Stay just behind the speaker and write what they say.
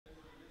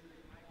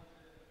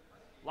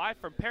live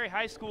from Perry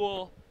High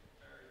School.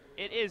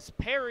 It is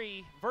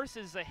Perry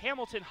versus the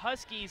Hamilton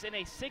Huskies in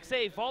a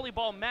 6A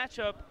volleyball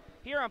matchup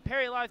here on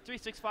Perry Live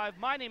 365.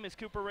 My name is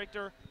Cooper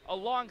Richter,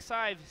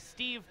 alongside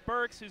Steve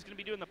Burks, who's going to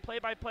be doing the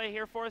play-by-play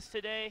here for us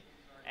today.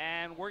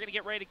 And we're going to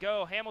get ready to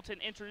go. Hamilton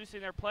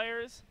introducing their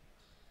players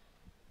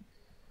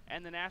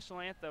and the national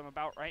anthem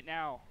about right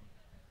now.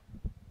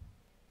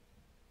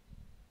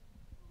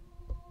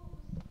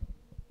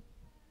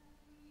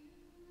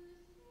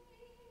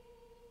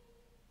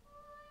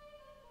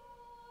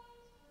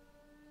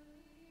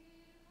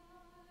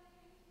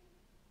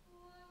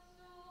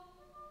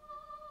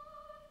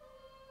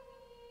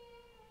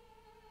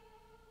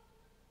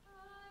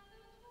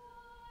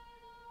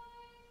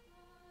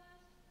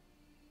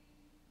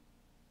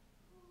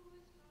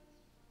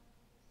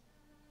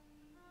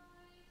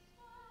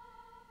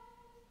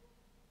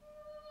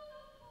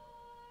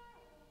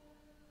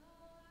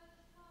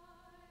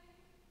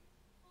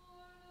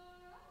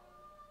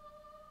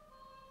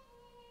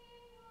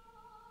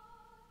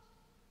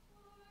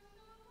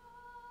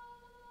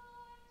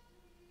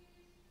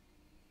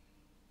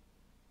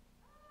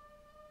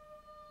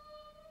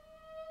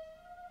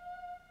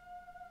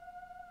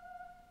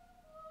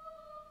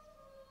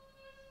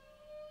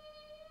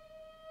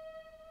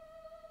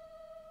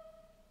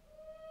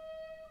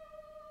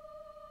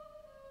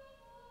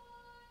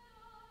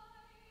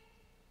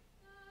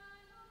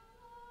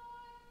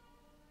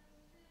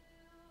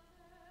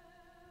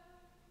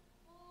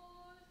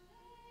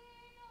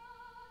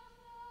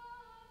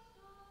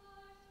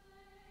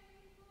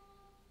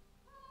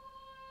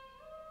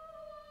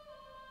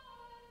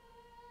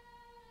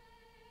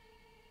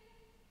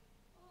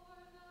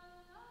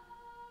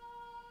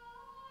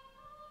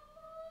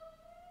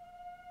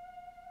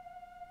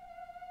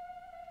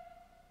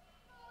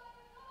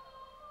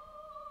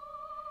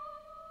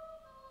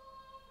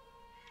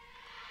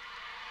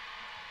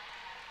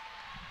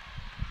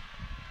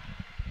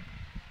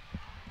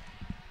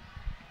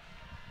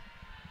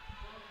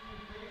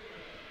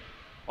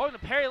 Welcome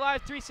to Perry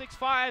Live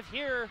 365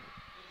 here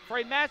for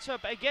a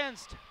matchup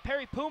against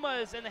Perry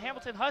Pumas and the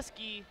Hamilton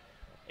Husky.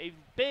 A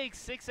big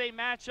 6A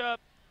matchup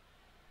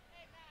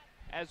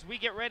as we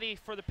get ready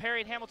for the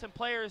Perry and Hamilton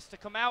players to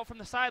come out from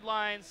the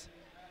sidelines.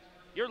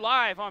 You're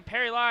live on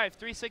Perry Live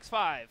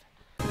 365.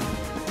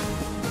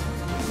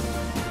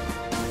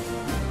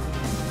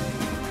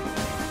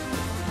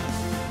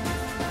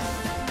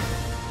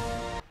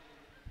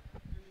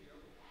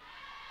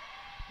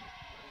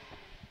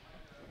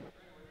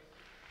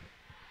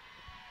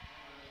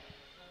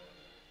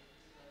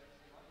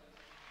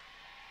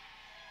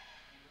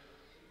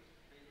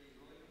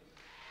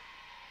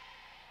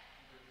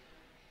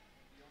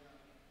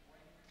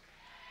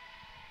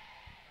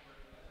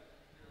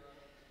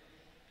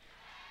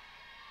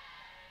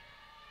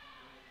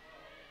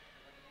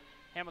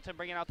 Hamilton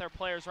bringing out their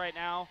players right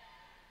now.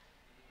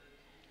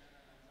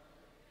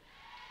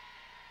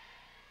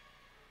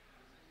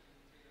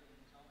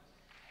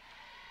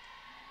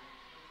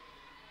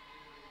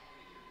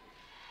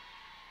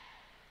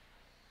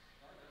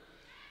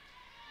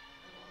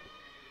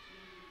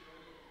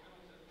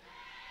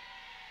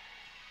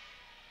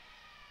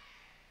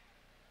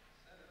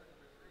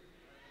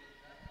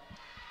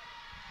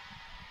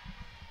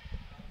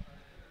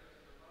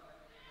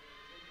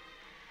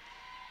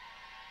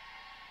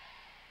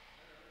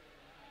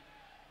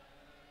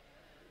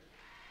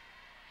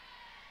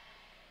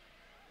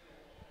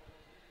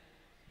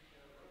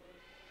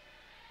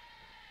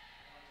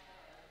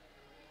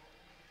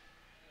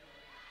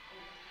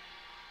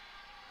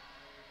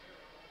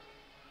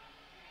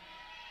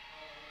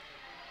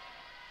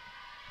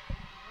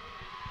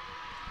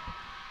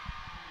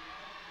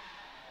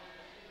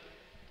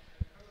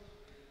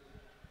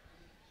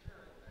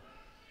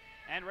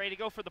 And ready to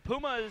go for the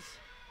Pumas.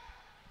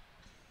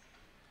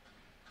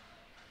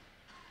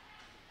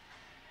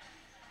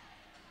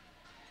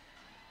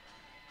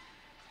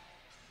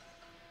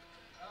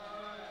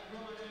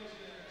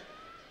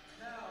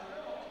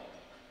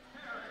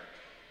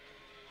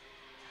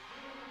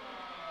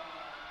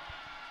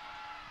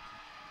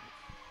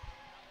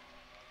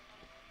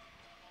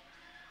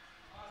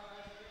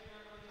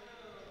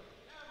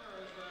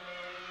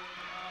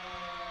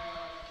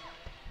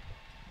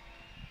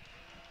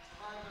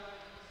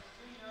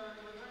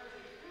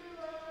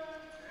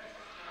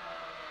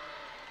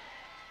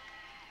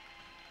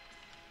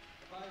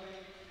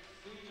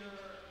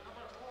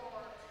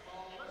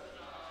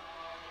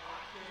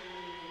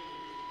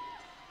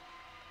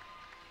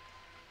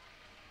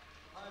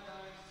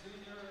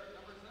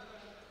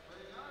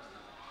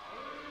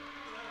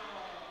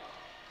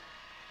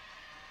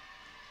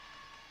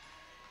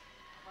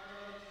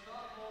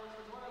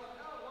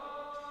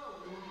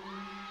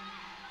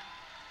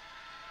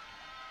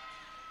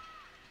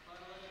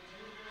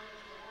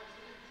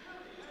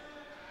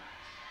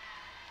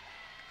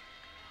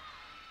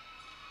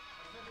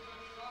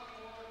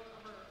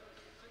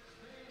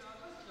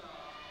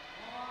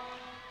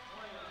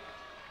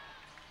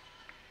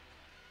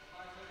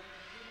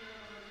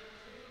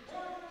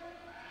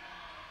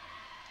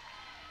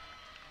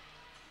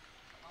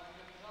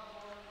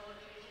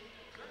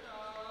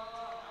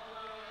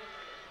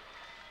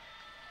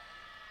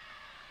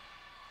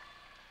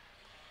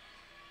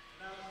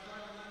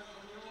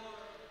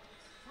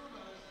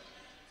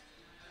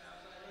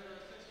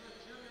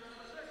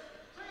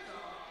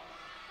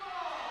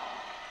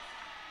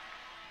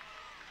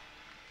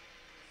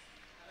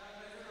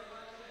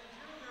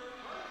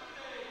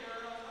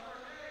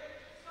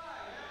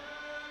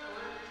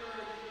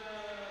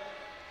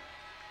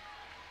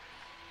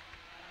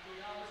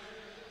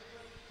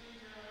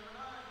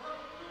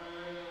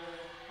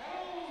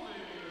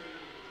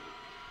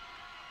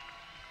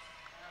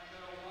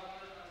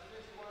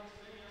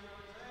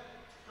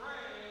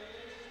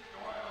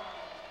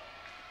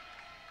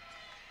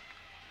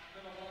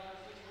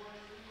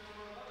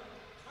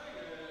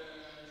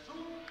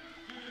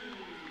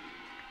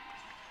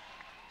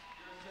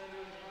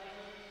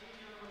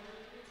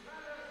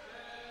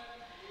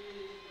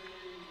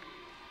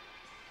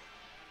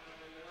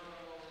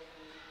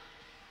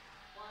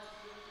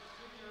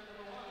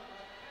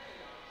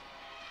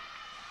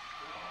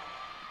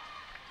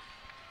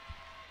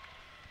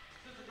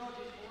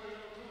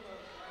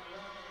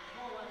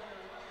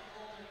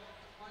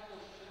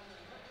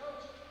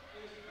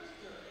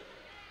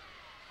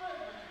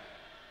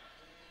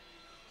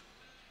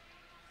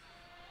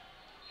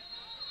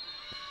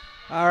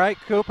 All right,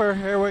 Cooper,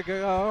 here we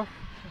go.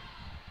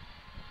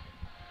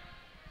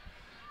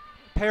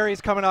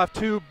 Perry's coming off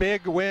 2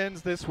 big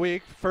wins this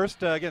week.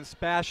 First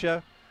against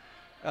Spasha,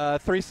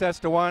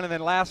 3-1, and then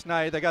last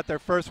night they got their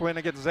first win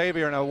against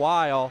Xavier in a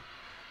while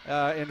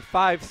in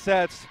 5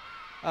 sets.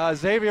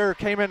 Xavier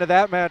came into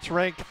that match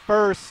ranked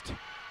first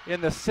in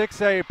the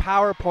 6A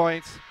power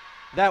points.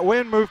 That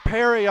win moved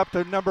Perry up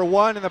to number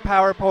 1 in the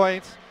power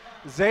points.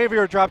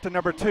 Xavier dropped to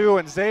number 2,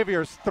 and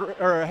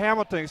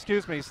Hamilton,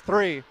 is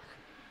 3.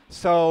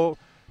 So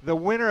the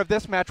winner of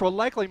this match will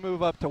likely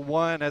move up to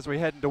 1 as we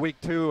head into week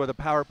 2 of the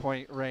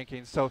PowerPoint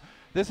rankings. So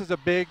this is a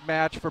big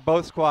match for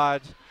both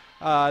squads.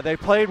 They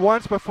played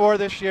once before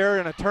this year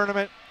in a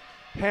tournament.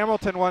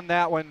 Hamilton won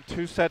that one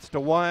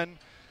 2-1,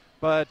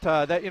 but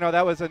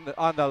that was in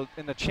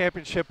the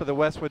championship of the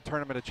Westwood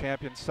Tournament of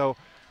Champions. So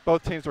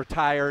both teams were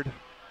tired.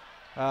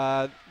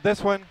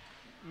 This one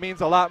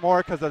means a lot more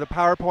because of the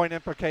PowerPoint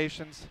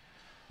implications.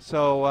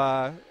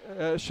 So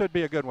it should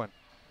be a good one.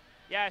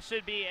 Yeah, it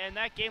should be. And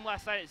that game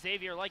last night at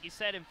Xavier, like you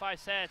said, in 5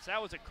 sets, that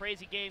was a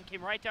crazy game.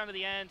 Came right down to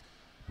the end.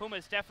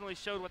 Pumas definitely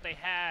showed what they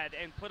had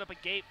and put up a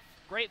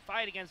great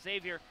fight against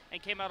Xavier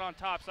and came out on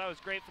top. So that was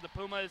great for the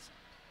Pumas.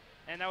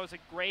 And that was a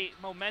great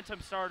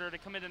momentum starter to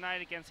come in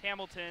tonight against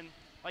Hamilton.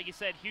 Like you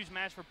said, huge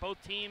match for both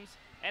teams,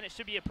 and it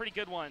should be a pretty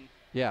good one.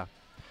 Yeah.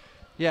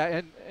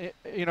 Yeah,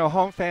 and,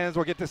 home fans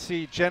will get to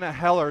see Jenna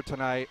Heller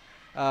tonight,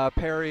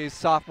 Perry's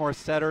sophomore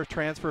setter,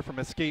 transfer from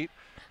Mesquite.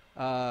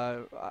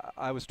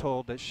 I was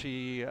told that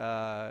she,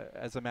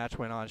 as the match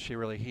went on, she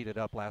really heated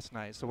up last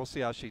night. So we'll see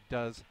how she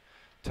does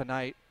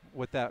tonight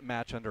with that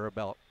match under her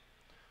belt.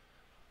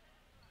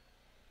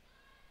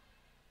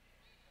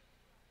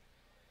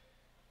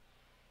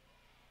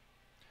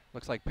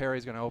 Looks like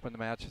Perry's going to open the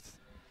match. It's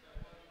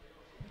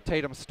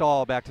Tatum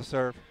Stahl back to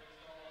serve.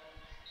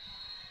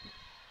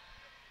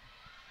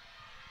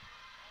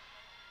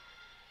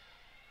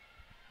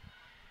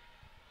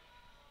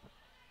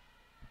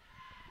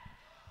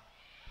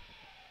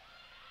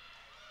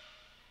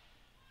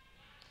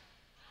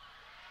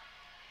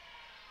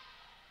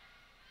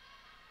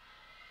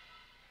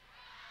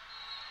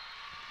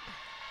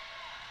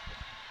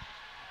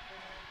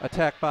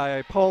 Attack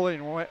by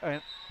Poling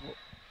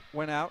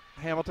went out.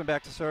 Hamilton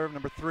back to serve.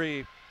 Number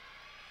 3,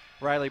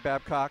 Riley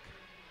Babcock.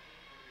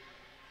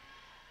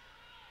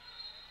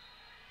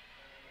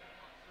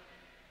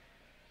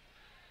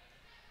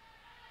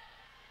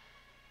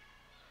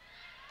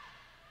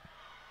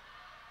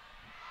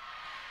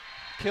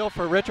 Kill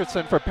for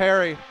Richardson for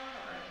Perry.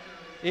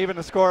 Even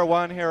to score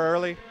 1 here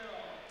early.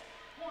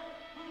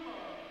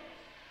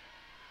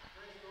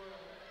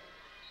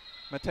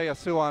 Matea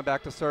Suwan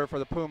back to serve for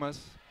the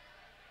Pumas.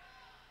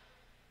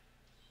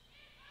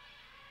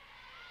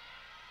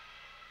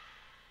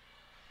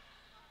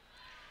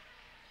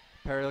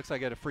 Perry looks like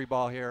he had a free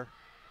ball here.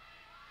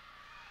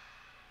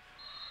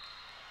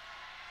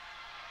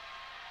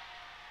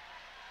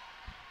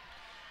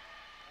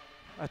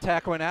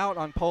 Attack went out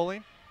on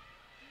Poling.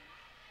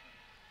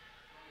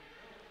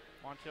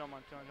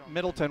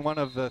 Middleton, one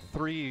of the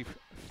 3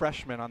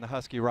 freshmen on the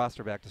Husky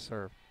roster, back to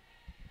serve.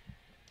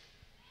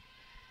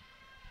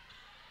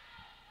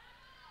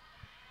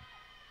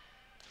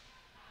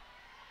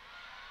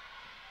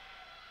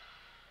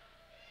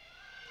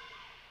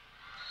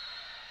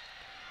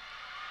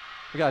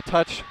 We got a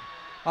touch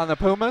on the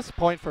Pumas.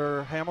 Point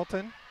for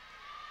Hamilton.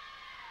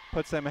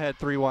 Puts them ahead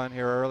 3-1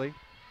 here early.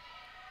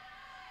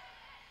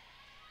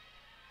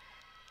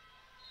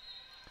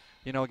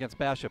 Against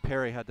Basha,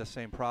 Perry had the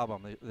same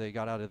problem. They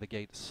got out of the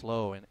gate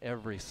slow in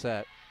every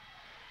set.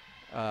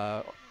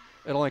 It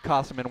only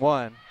cost them in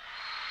 1.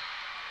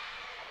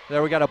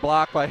 There we got a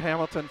block by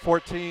Hamilton,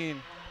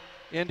 14.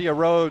 India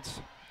Rhodes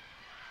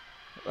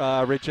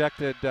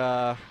rejected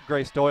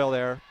Grace Doyle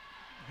there.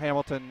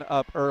 Hamilton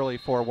up early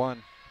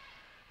 4-1.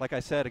 Like I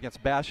said,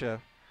 against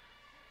Basha,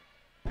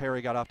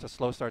 Perry got off to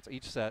slow starts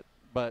each set.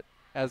 But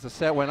as the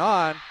set went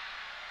on,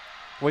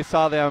 we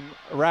saw them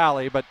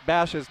rally. But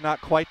Basha is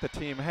not quite the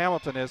team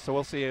Hamilton is, so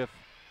we'll see if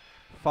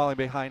falling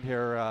behind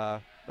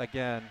here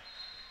again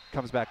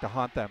comes back to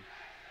haunt them.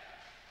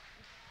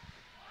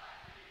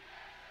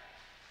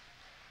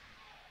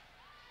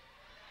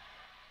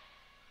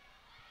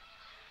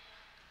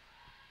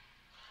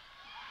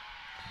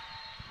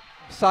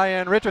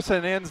 Cyan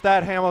Richardson ends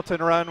that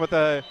Hamilton run with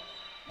a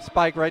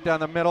spike right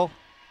down the middle.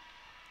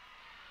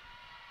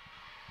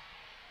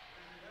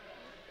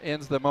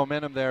 Ends the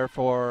momentum there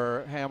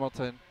for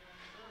Hamilton.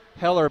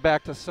 Heller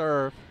back to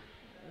serve.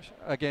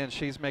 Again,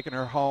 she's making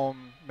her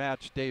home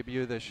match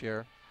debut this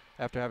year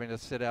after having to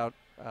sit out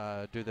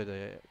due to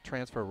the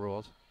transfer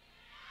rules.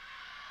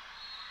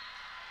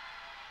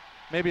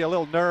 Maybe a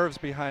little nerves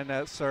behind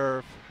that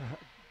serve,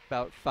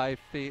 about 5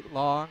 feet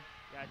long.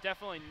 Yeah,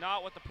 definitely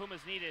not what the Pumas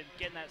needed,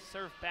 getting that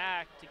serve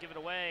back to give it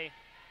away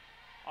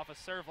off a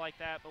serve like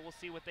that, but we'll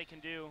see what they can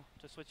do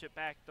to switch it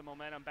back, the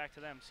momentum back to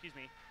them. Excuse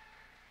me.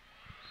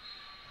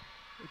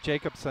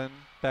 Jacobson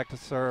back to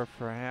serve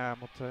for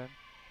Hamilton.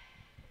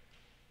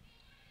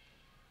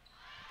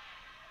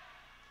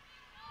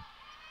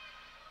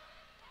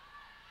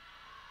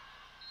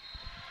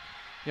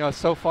 You know,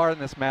 so far in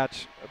this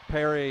match,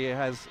 Perry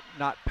has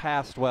not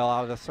passed well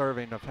out of the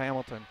serving of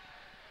Hamilton,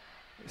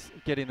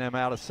 getting them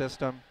out of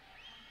system.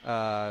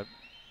 Timeout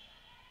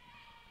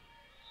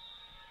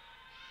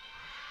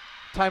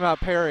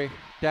Perry,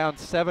 down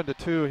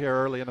 7-2 here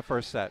early in the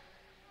first set.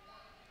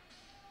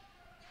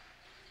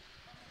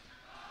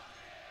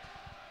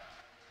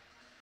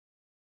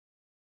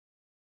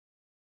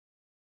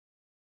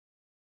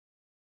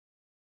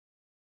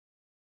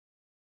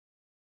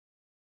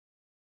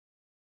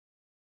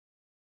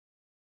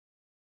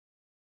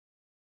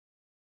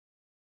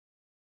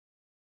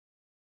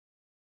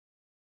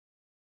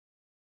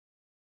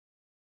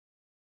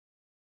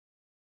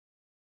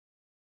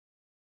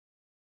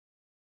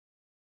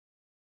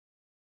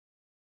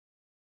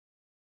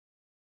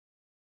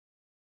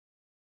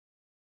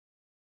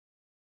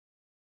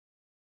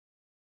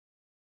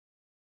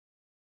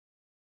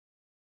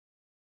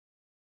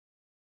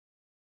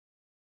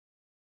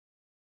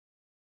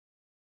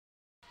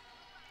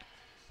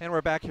 And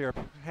we're back here.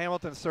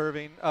 Hamilton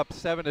serving up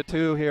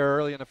 7-2 here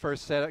early in the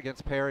first set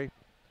against Perry.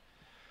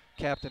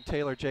 Captain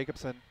Taylor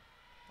Jacobson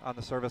on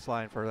the service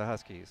line for the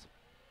Huskies.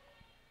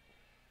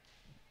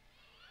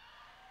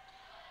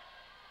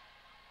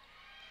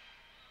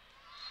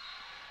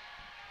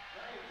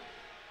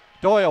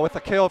 Doyle with the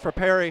kill for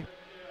Perry.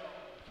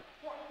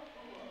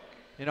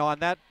 You know, on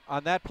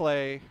that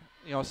play,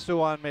 you know,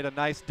 Suwon made a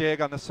nice dig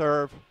on the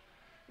serve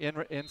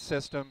in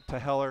system to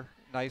Heller.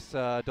 Nice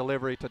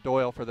delivery to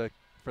Doyle for the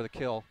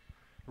kill.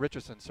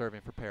 Richardson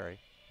serving for Perry.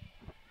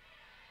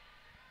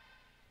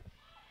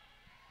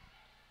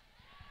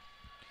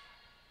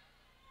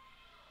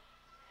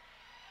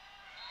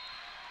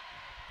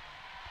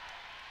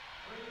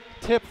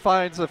 Tip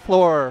finds the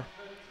floor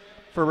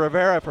for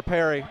Rivera for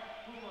Perry.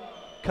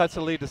 Cuts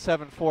the lead to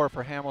 7-4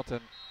 for Hamilton.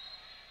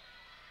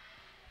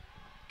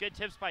 Good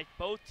tips by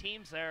both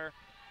teams there,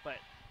 but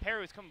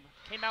Perry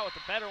came out with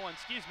the better one,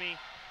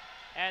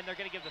 and they're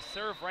going to give the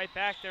serve right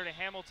back there to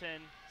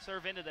Hamilton,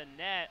 serve into the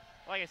net.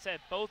 Like I said,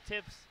 both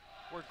tips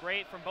were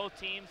great from both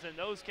teams, and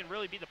those can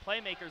really be the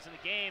playmakers in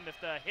the game if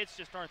the hits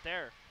just aren't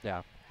there.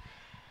 Yeah.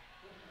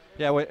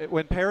 Yeah,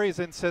 when Perry's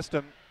in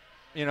system,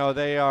 you know,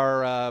 they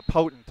are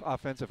potent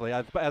offensively,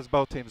 as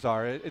both teams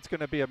are. It's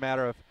going to be a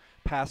matter of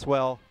pass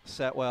well,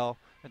 set well,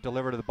 and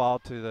deliver the ball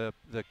to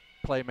the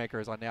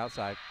playmakers on the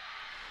outside.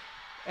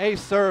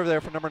 Ace serve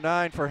there for number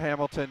 9 for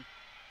Hamilton,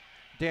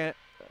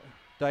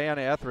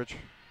 Diana Etheridge,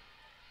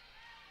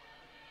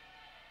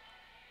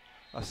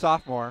 a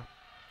sophomore.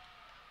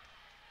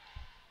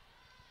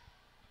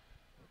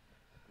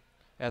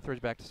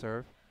 Etheridge back to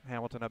serve.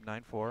 Hamilton up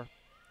 9-4.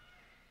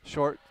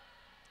 Short,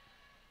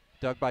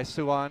 dug by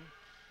Suwon.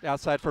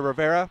 Outside for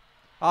Rivera.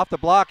 Off the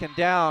block and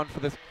down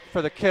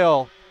for the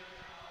kill.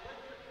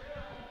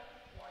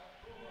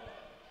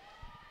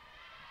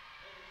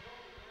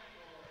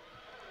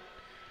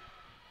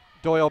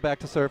 Doyle back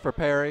to serve for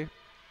Perry.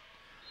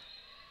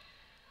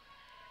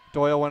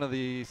 Doyle, one of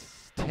the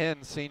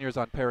 10 seniors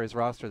on Perry's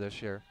roster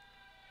this year.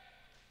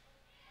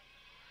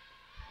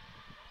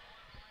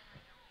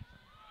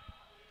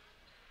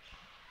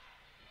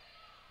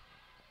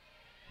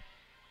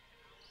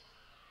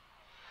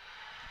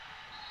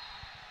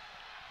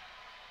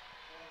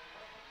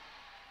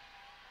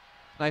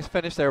 Nice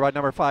finish there by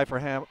number 5 for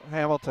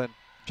Hamilton.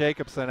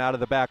 Jacobson out of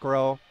the back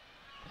row.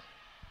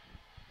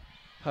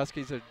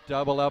 Huskies are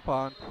double up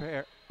on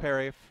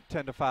Perry,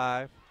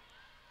 10-5.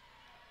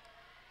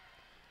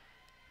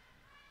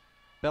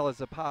 Bella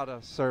Zapata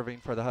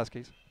serving for the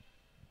Huskies.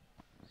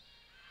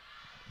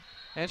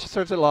 And she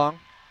serves it long.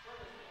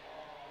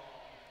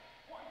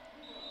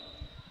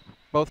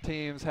 Both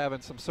teams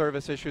having some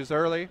service issues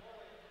early.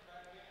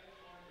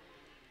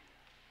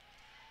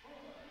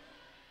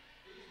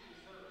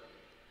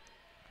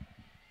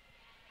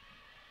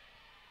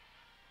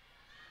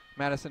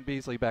 Madison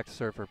Beasley back to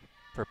serve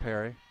for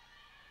Perry.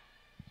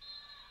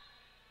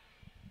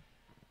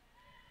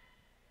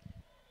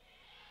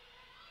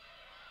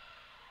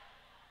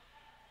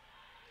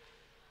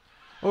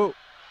 Oh.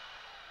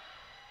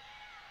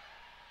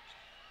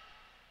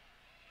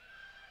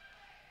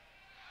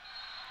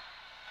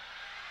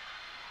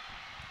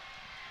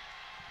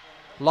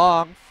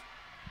 Long,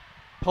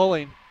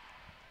 pulling,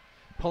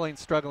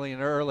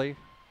 struggling early.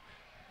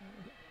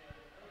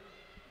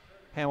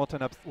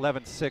 Hamilton up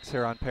 11-6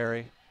 here on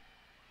Perry.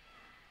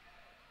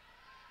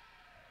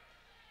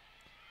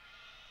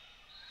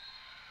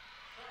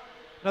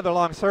 Another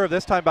long serve,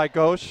 this time by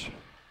Ghosh.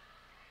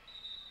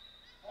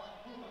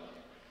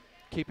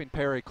 Keeping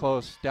Perry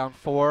close, down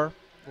 4,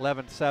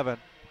 11-7.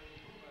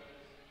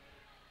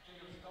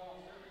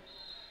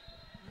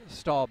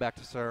 Stahl back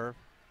to serve.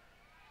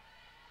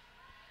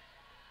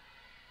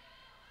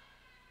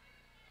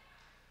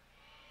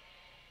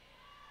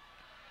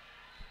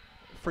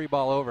 Free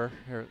ball over.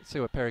 Here, let's see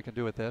what Perry can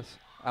do with this.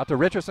 Out to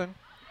Richardson.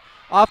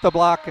 Off the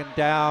block and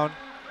down.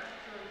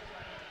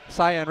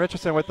 Cyan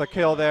Richardson with the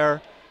kill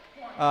there.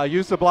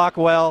 Used the block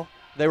well.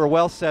 They were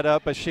well set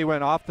up, but she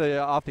went off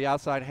the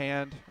outside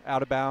hand,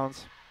 out of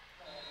bounds.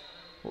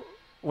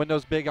 when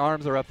those big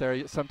arms are up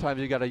there, sometimes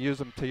you got to use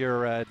them to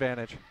your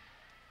advantage.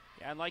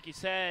 Yeah, and like you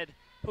said,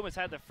 Pumas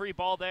had the free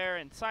ball there,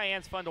 and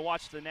Cyan's fun to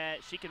watch the net.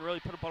 She can really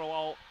put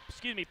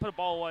a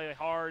ball away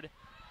hard.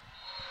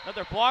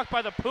 Another block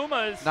by the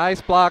Pumas.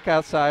 Nice block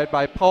outside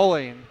by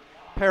Poling.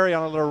 Perry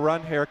on a little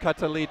run here, cut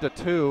to lead to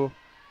 2.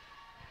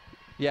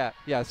 Yeah,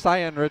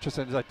 Cyan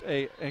Richardson is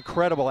an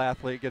incredible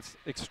athlete, gets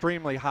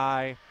extremely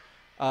high,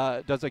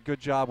 does a good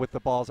job with the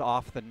balls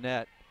off the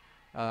net.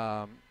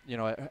 You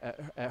know,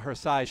 at her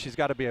size, she's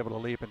got to be able to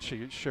leap, and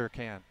she sure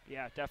can.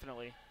 Yeah,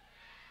 definitely.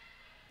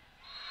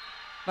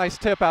 Nice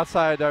tip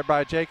outside there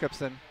by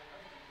Jacobson.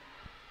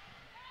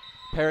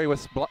 Perry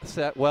was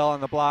set well on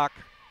the block.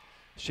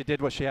 She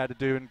did what she had to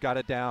do and got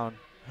it down.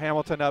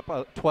 Hamilton up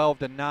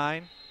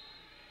 12-9.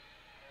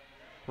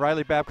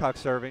 Riley Babcock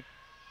serving.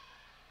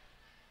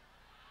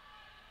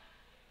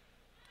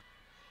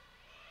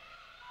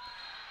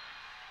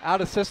 Out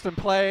of system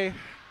play.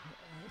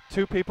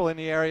 2 people in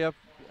the area.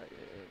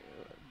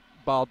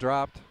 Ball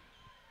dropped.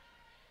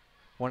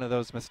 One of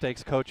those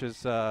mistakes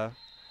coaches,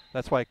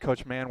 that's why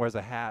Coach Mann wears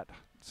a hat,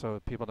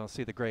 so people don't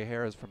see the gray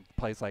hairs from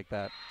plays like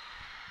that.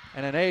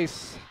 And an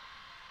ace.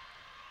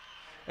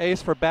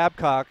 Ace for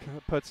Babcock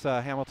puts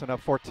Hamilton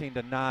up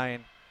 14-9.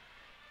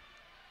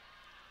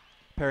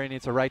 Perry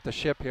needs to right the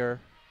ship here.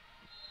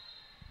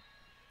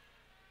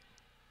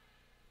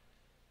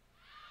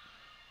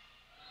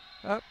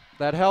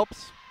 That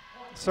helps.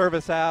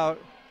 Service out.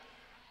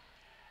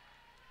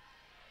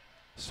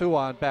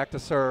 Suwon back to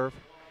serve.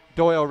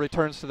 Doyle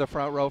returns to the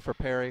front row for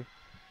Perry.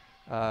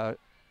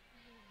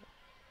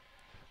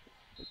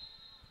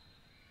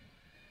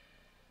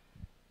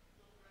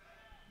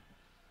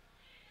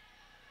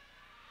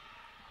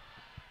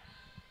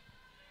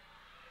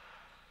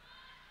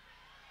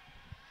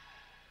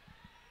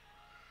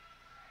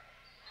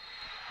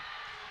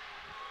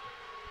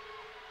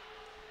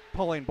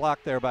 Pulling block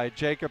there by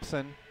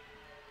Jacobson.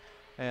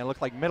 And it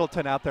looked like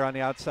Middleton out there on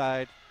the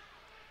outside.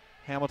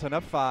 Hamilton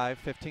up 5,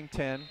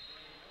 15-10.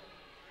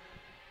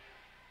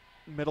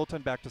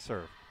 Middleton back to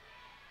serve.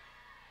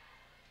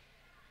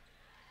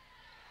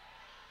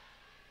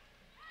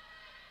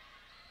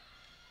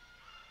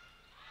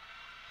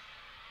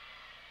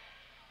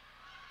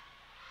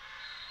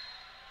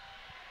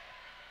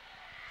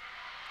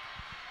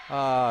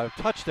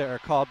 Touch there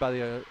called by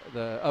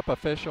the up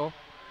official.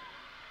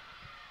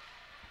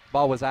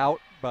 Ball was out,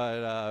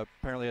 but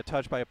apparently a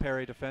touch by a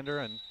Perry defender.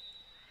 And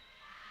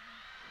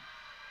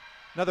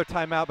another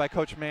timeout by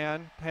Coach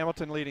Mann.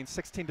 Hamilton leading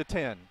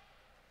 16-10.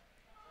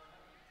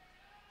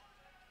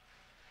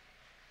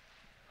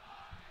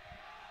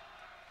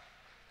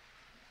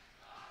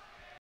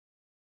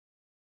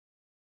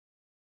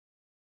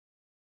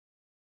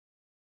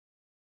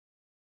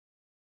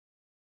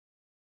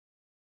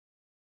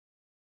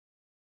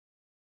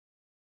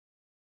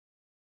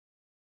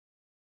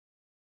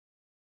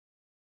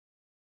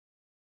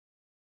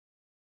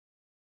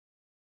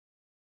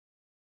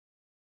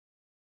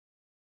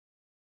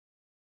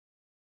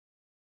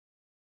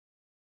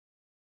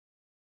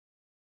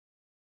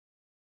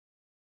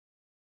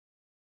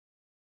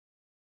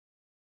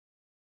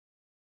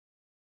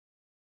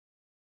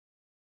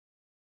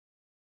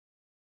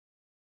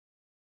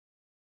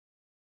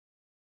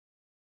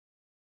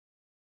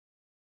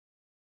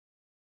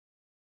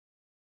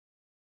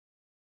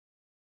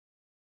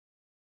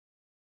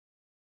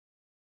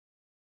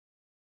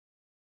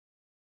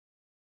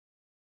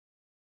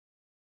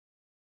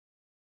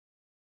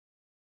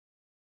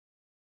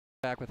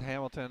 Back with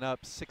Hamilton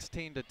up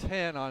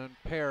 16-10 on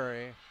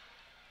Perry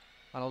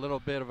on a little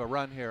bit of a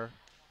run here.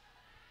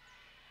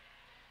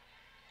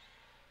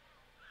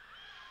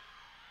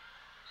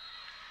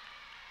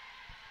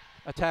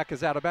 Attack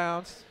is out of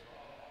bounds.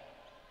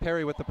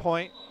 Perry with the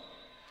point.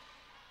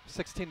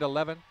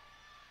 16-11.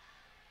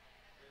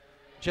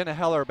 Jenna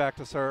Heller back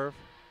to serve.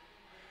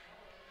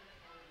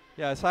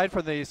 Yeah, aside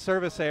from the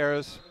service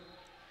errors,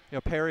 you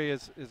know, Perry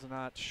is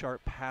not sharp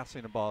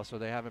passing the ball, so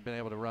they haven't been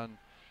able to run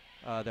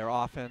their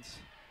offense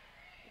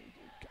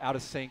out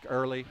of sync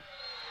early,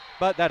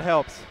 but that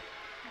helps.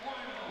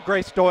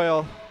 Grace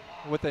Doyle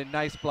with a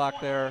nice block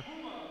there.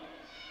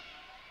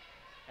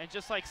 And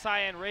just like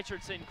Cyan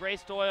Richardson,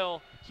 Grace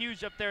Doyle,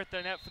 huge up there at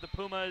the net for the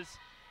Pumas.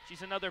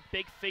 She's another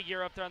big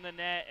figure up there on the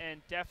net, and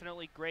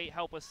definitely great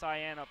help with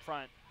Cyan up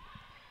front.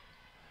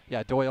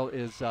 Yeah, Doyle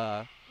is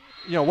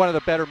you know, one of the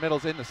better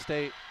middles in the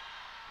state.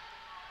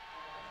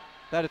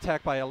 That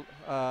attack by who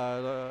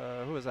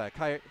was that?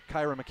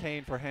 Kyra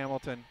McCain for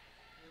Hamilton.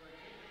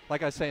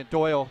 Like I was saying,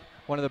 Doyle,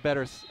 one of the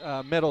better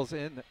middles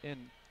in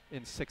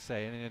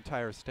 6A in the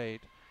entire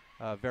state.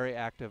 Very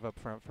active up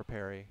front for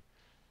Perry.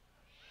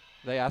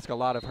 They ask a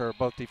lot of her,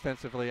 both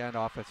defensively and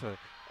offensively.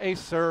 Ace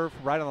serve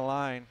right on the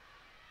line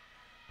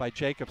by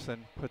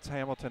Jacobson puts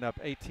Hamilton up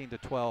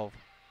 18-12.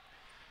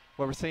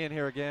 What we're seeing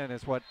here again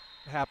is what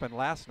happened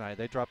last night.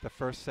 They dropped the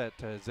first set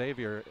to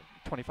Xavier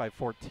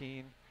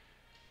 25-14.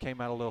 Came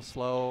out a little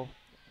slow.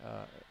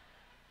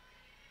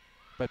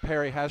 But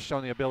Perry has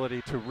shown the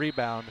ability to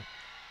rebound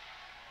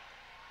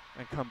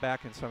and come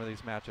back in some of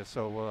these matches.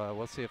 So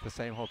we'll see if the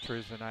same holds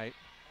true tonight.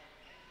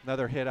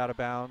 Another hit out of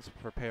bounds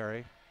for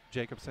Perry.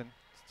 Jacobson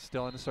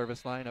still in the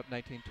service line, up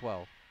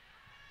 19-12.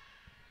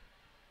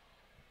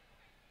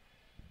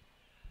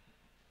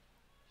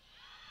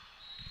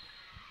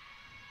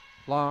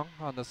 Long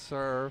on the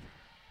serve.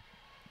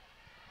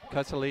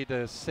 Cuts the lead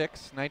to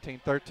 6,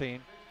 19-13.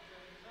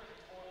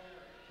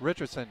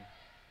 Richardson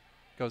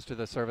goes to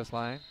the service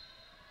line.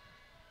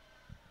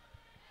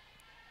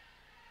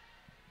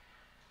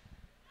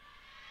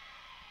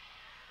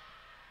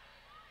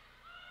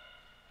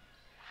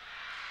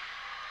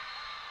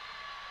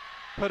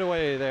 Put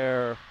away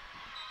there.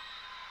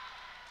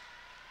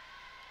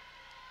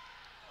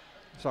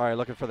 Sorry,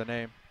 looking for the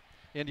name.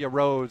 India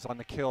Rose on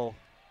the kill.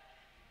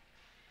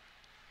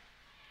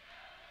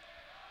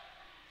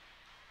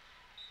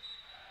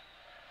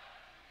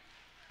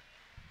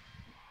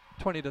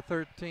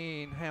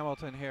 (20-13)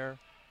 Hamilton here.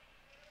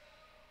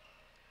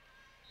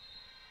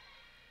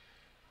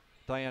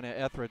 Diana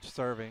Etheridge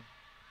serving.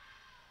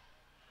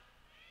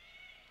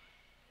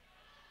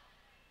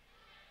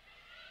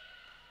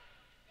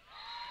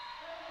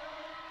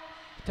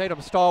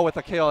 Tatum Stahl with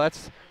a kill.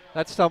 That's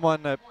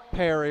someone that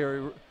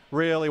Perry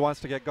really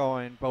wants to get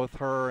going, both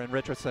her and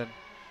Richardson.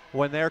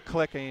 When they're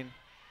clicking,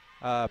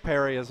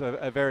 Perry is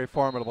a very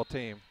formidable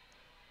team.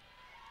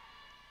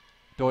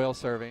 Doyle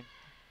serving.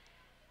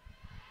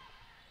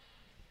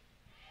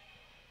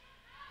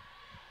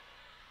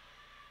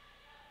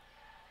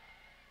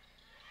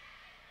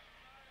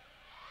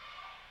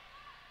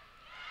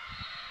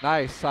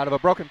 Nice, out of a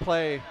broken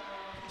play.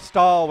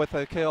 Stahl with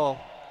a kill.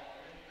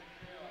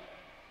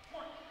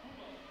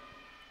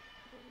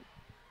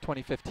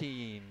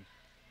 20-15.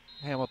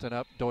 Hamilton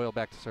up, Doyle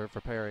back to serve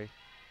for Perry.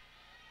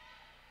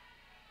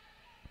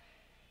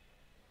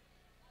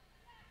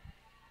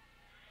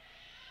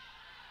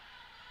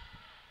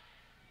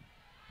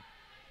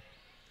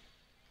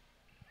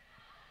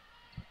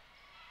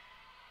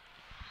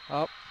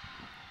 Up.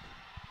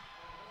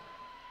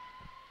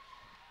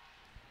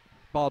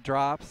 Ball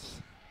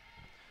drops.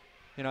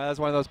 You know, that was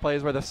one of those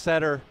plays where the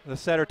setter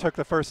took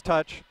the first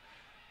touch.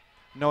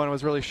 No one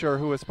was really sure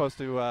who was supposed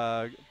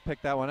to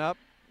pick that one up,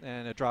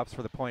 and it drops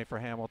for the point for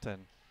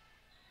Hamilton.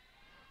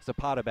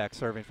 Zapata back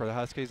serving for the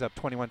Huskies, up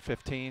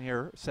 21-15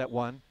 here, set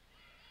one.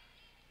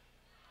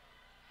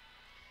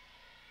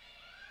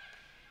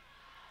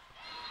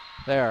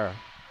 There,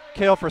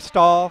 kill for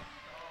Stahl.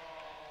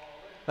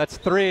 That's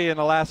 3 in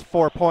the last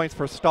 4 points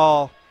for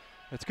Stahl.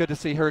 It's good to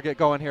see her get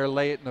going here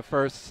late in the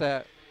first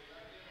set.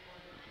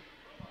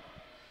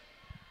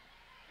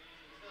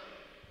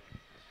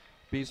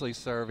 Beasley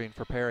serving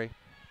for Perry.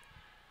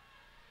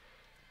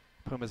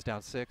 Pumas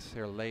down 6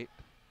 here late.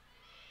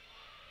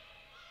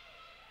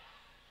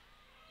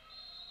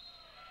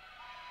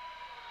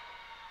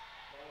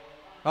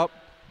 Oh,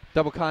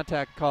 double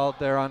contact called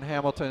there on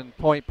Hamilton.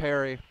 Point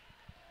Perry.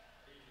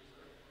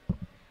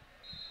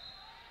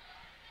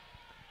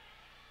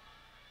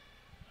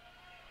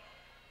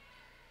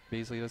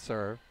 Beasley to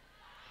serve.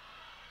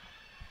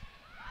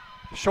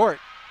 Short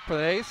for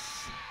the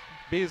ace.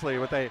 Beasley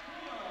with a...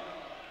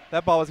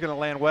 That ball was going to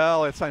land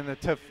well. It's on the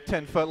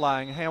 10-foot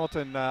line.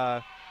 Hamilton,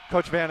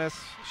 Coach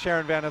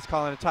Sharon Vanis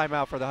calling a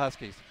timeout for the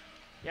Huskies.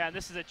 Yeah, and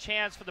this is a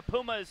chance for the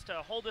Pumas to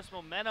hold this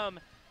momentum,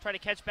 try to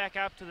catch back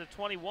up to the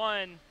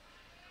 21.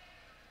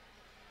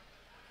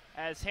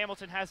 As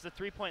Hamilton has the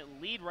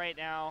 3-point lead right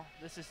now.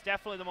 This is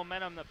definitely the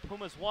momentum that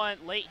Pumas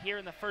want late here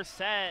in the first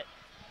set.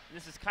 And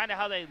this is kind of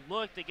how they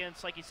looked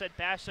against, like you said,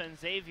 Basha and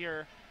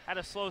Xavier. Had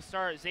a slow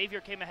start. Xavier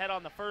came ahead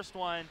on the first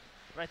one,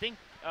 but I think,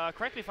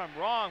 correct me if I'm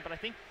wrong, but I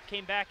think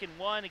came back and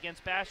won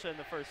against Basha in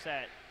the first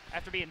set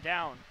after being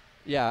down.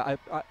 Yeah,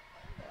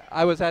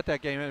 I was at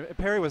that game.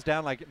 Perry was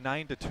down like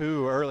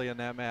 9-2 early in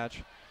that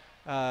match.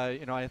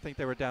 You know, I think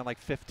they were down like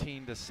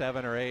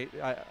 15-7 or 8.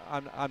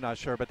 I'm not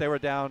sure, but they were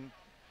down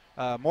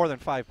more than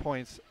 5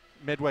 points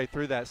midway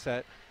through that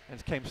set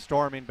and came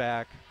storming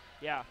back.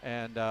 Yeah.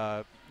 And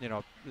you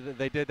know,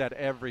 they did that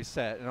every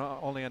set, and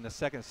only in the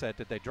second set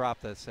did they drop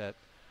that set.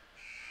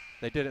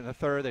 They did it in the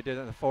third. They did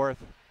it in the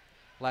fourth.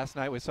 Last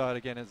night we saw it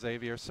again at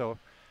Xavier. So,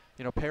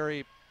 you know,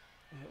 Perry,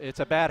 it's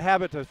a bad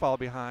habit to fall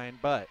behind,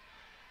 but,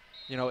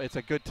 you know, it's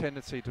a good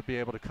tendency to be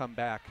able to come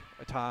back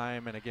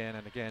time and again,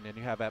 and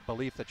you have that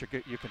belief that you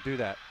can do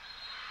that.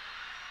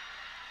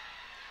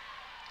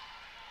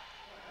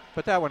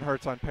 But that one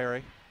hurts on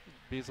Perry.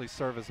 Beasley's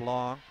serve is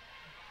long.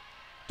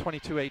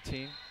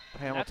 22-18,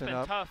 Hamilton That's been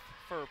up. tough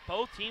for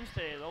both teams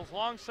today. Those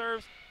long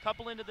serves,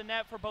 couple into the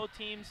net for both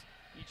teams.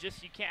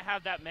 You can't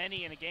have that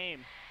many in a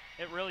game.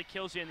 It really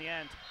kills you in the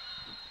end.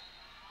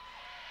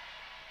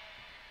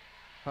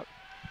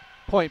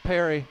 Point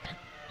Perry.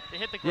 They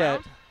hit the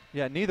ground?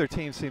 Yeah, neither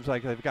team seems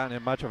like they've gotten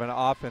in much of an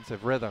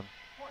offensive rhythm.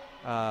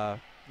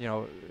 You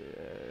know,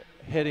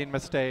 hitting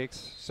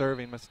mistakes,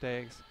 serving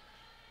mistakes.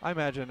 I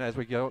imagine as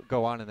we go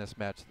on in this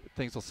match,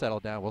 things will settle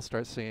down. We'll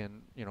start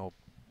seeing, you know,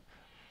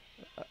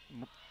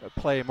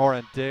 play more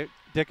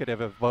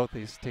indicative of both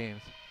these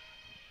teams.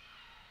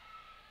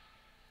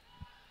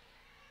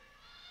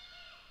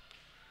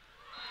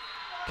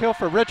 Kill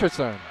for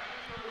Richardson.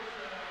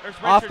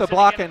 Off the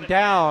block and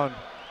down.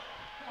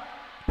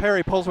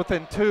 Perry pulls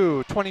within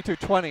 2,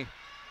 22-20.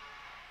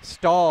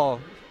 Stahl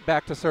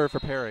back to serve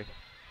for Perry.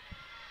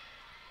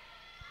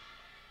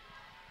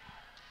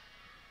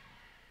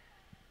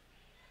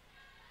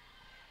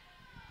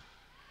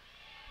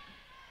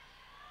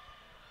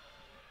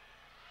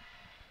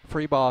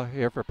 Free ball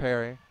here for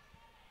Perry.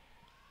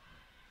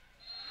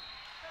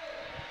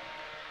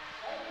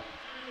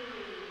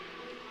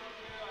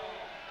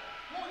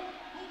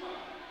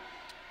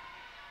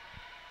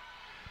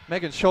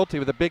 Megan Schulte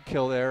with a big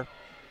kill there.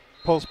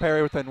 Pulls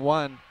Perry within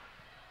 1.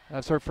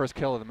 That's her first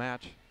kill of the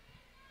match.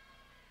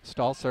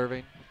 Stahl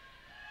serving.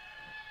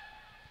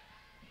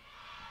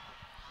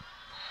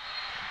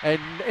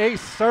 An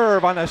ace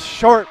serve on a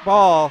short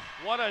ball.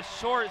 What a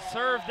short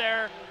serve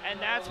there, and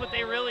that's what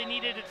they really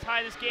needed to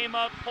tie this game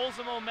up. Pulls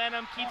the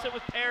momentum, keeps it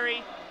with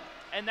Perry,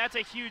 and that's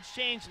a huge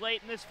change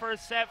late in this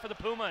first set for the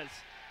Pumas.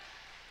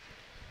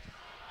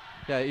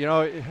 Yeah, you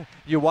know,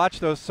 you watch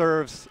those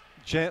serves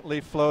gently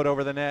float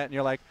over the net, and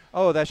you're like,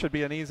 oh, that should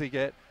be an easy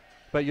get.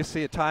 But you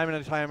see it time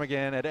and time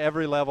again at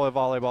every level of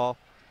volleyball.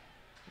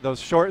 Those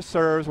short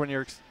serves when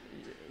you're,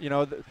 you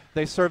know,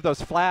 they serve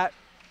those flat,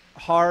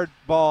 hard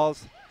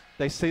balls.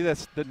 They see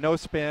this, the no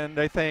spin.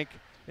 They think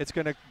it's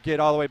going to get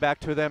all the way back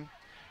to them,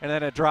 and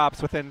then it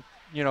drops within,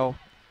 you know,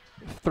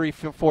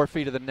 3-4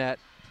 feet of the net.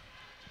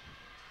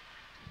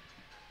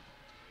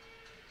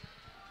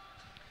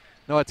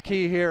 No, it's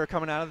key here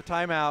coming out of the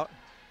timeout.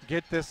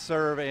 Get this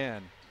serve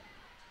in.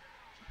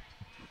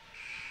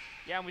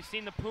 Yeah, and we've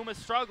seen the Pumas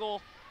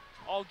struggle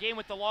all game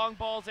with the long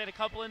balls and a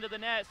couple into the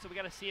net, so we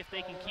got to see if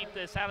they can keep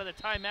this out of the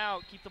timeout,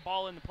 keep the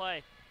ball in the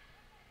play.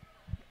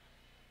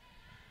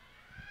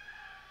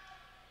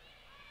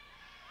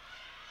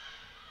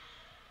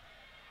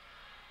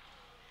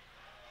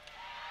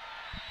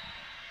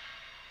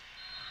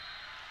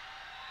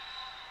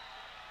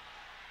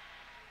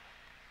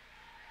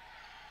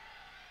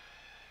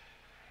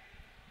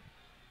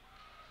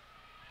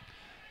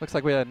 Looks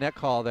like we had a net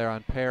call there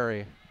on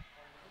Perry.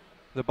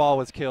 The ball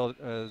was killed.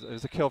 It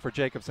was a kill for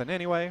Jacobson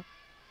anyway.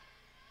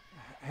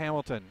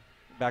 Hamilton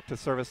back to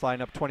service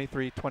lineup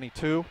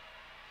 23-22.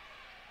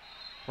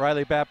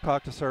 Riley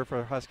Babcock to serve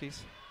for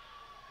Huskies.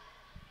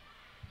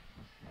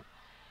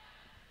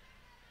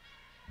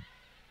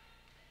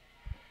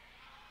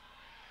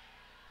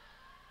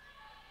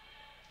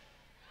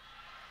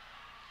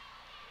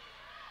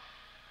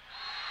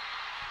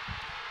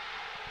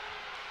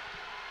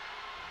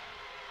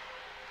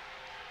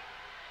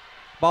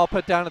 Ball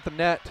put down at the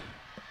net.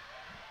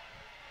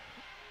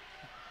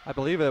 I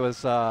believe it was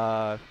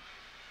Kyra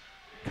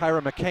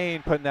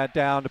McCain putting that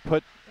down to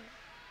put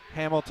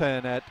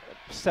Hamilton at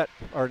set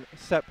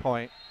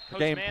point, Coach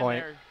game Mann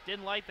point. there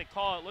didn't like the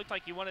call. It looked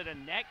like he wanted a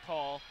net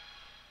call.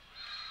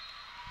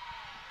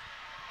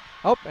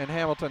 Oh, and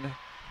Hamilton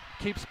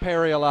keeps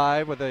Perry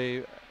alive with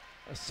a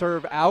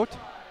serve out.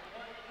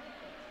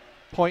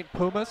 Point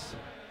Pumas,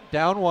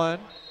 down 1.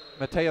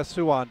 Matea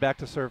Suwan back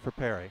to serve for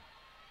Perry.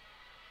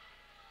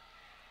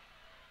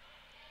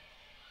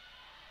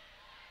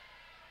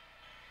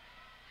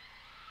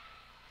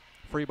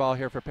 Free ball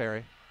here for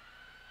Perry.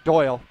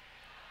 Doyle.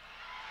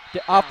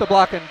 Off the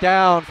block and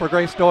down for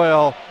Grace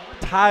Doyle.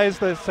 Ties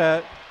the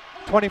set,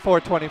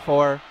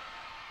 24-24.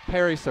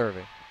 Perry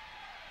serving.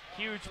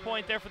 Huge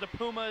point there for the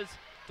Pumas.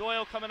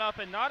 Doyle coming up,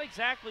 and not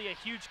exactly a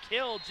huge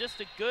kill, just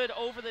a good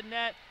over the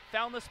net.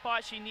 Found the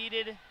spot she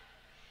needed.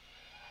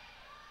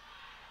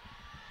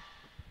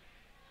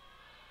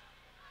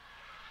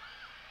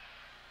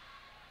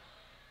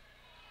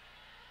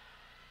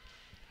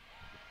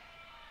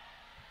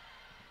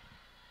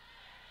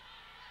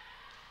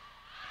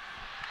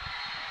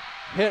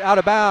 Hit out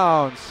of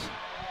bounds.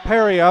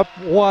 Perry up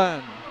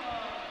 1,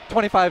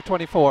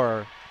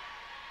 25-24.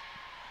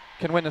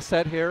 Can win a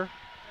set here.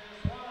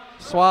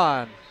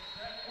 Swan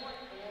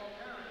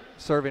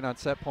serving on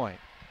set point.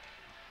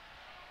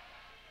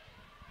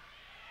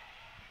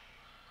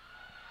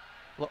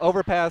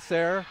 Overpass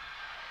there.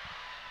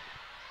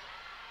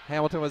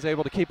 Hamilton was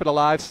able to keep it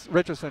alive.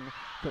 Richardson.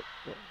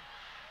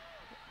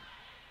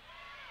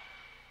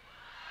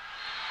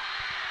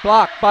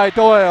 Blocked by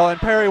Doyle, and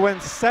Perry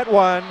wins set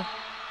 1.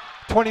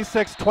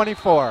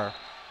 26-24.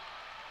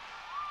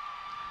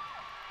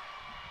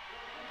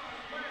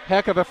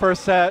 Heck of a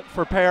first set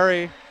for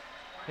Perry.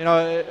 You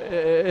know,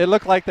 it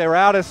looked like they were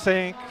out of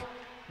sync,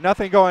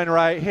 nothing going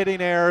right,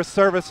 hitting errors,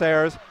 service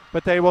errors,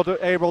 but they were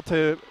able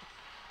to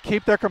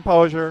keep their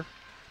composure,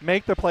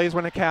 make the plays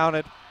when it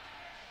counted,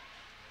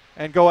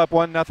 and go up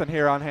 1-0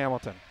 here on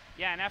Hamilton.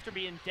 Yeah, and after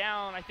being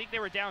down, I think they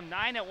were down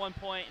 9 at one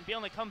point, and being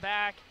able to come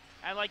back,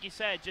 and like you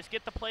said, just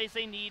get the plays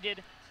they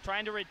needed,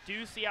 trying to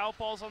reduce the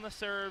outballs on the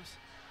serves,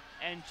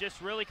 and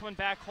just really coming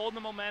back, holding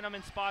the momentum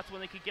in spots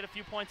when they could get a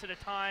few points at a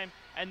time,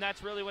 and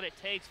that's really what it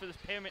takes for this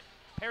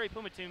Perry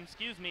Puma team,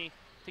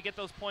 to get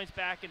those points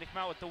back and to come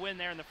out with the win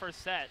there in the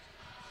first set.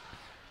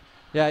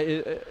 Yeah,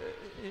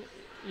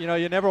 you know,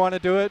 you never want to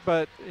do it,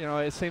 but, you know,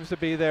 it seems to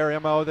be their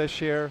MO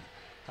this year.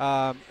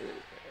 And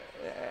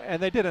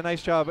they did a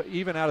nice job,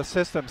 even out of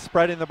system,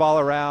 spreading the ball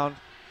around.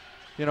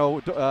 You know,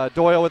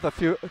 Doyle with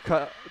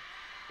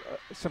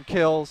some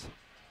kills.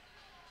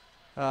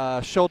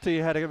 Schulte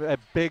had a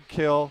big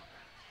kill.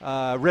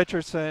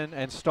 Richardson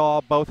and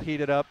Stahl both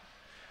heated up.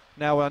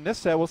 Now on this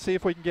set, we'll see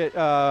if we can get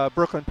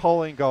Brooklyn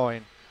Poling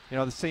going. You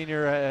know, the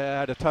senior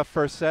had a tough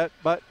first set,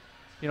 but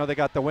you know they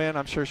got the win.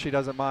 I'm sure she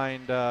doesn't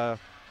mind. I'm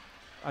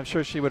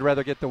sure she would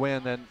rather get the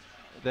win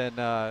than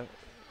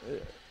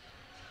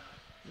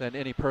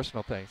any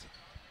personal things.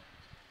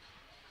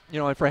 You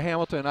know, and for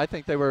Hamilton, I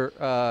think they were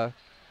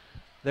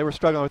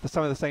struggling with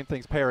some of the same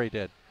things Perry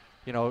did.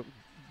 You know,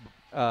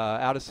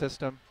 out of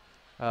system,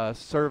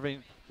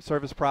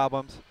 service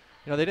problems.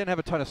 You know, they didn't have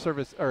a ton of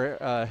service or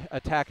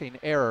attacking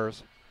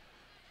errors,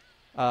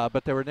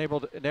 but they were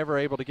never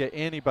able to get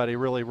anybody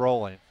really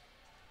rolling.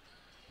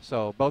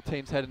 So both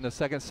teams head in the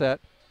second set,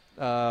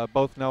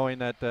 both knowing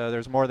that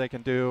there's more they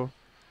can do,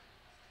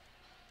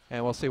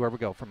 and we'll see where we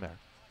go from there.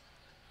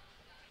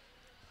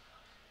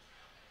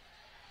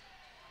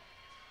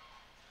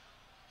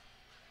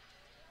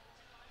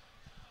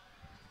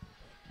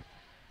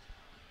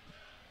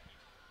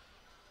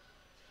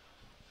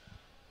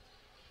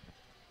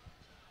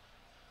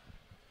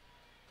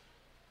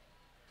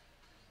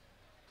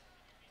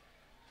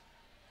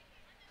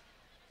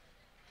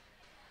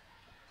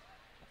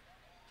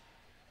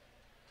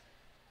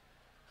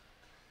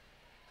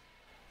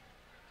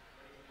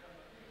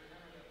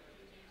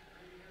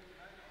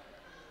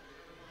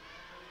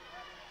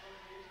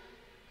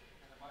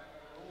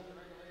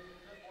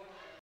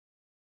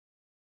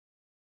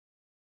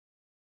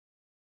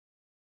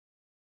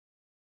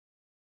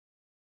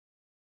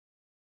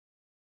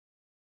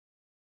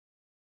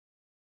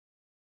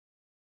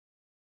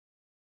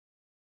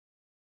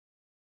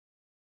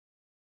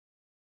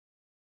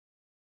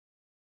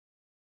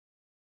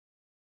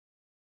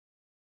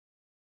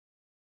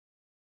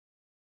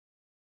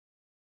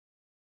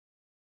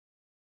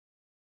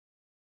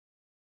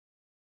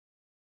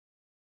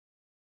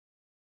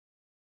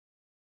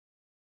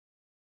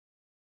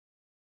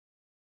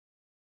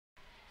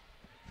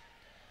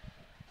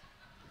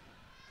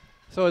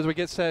 So as we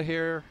get set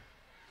here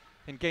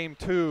in game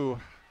 2,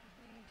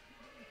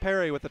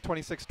 Perry with the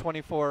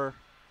 26-24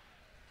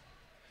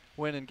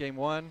 win in game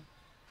 1.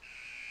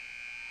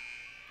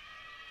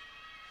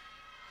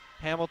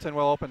 Hamilton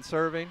will open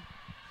serving.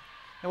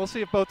 And we'll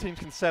see if both teams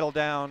can settle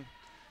down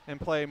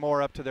and play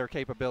more up to their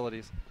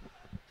capabilities.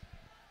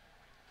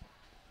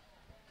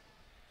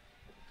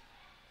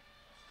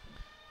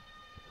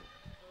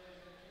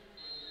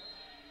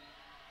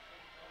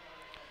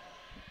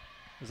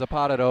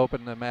 Zapata to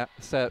open the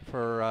set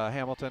for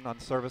Hamilton on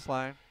the service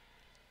line.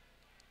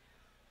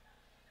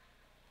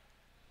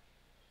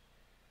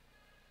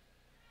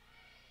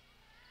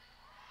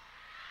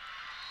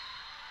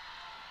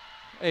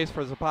 Ace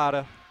for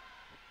Zapata.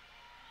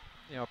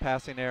 You know,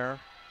 passing error.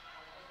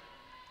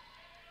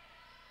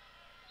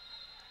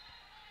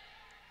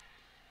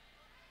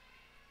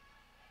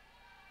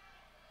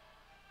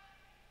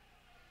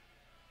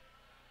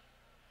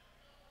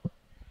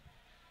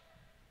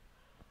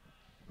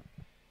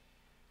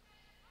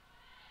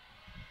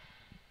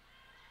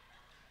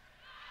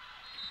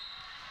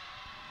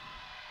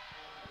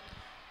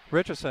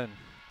 Richardson,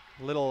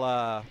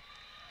 little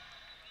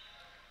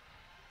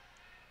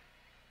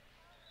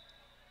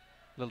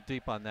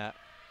deep on that.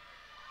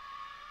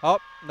 Oh,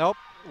 nope,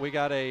 we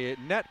got a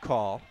net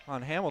call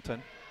on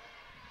Hamilton.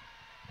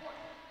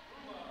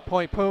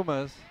 Point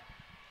Pumas.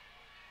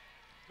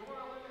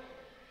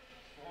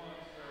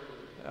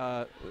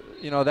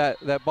 You know, that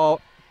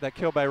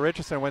kill by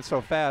Richardson went so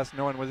fast,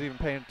 no one was even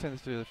paying attention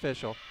to the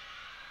official.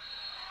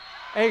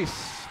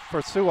 Ace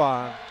for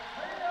Suwon.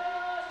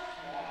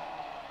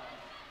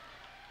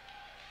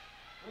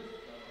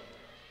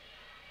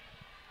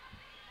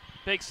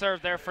 Big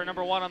serve there for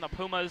number 1 on the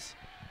Pumas.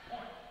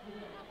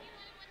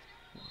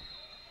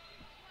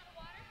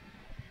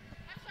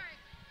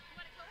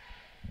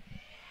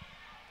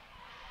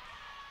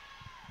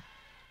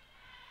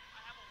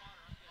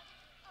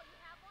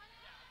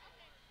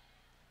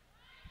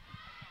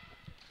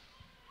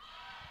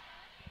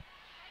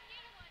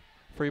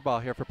 Free ball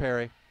here for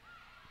Perry.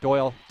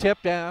 Doyle, tip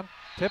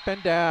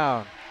and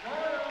down.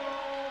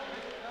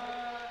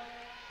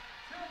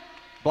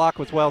 Block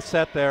was well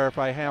set there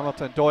by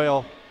Hamilton.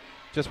 Doyle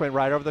just went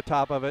right over the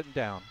top of it and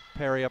down.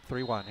 Perry up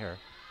 3-1 here.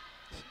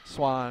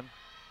 Swan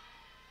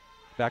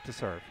back to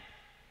serve.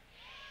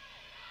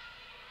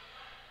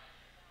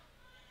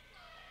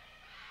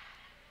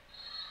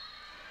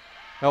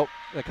 Nope,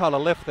 they caught a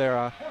lift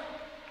there.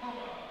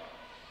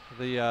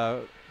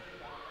 The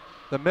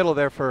middle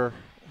there for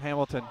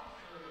Hamilton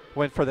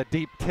went for the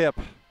deep tip.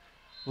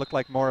 Looked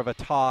like more of a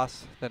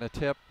toss than a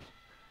tip.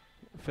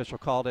 Official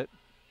called it.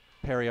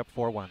 Perry up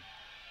 4-1.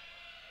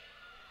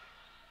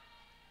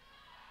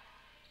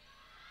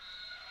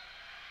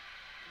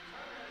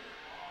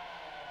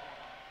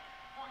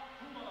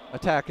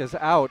 Attack is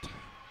out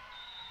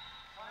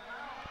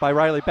by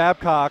Riley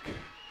Babcock.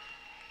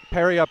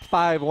 Perry up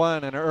 5-1,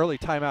 and an early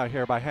timeout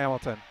here by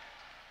Hamilton.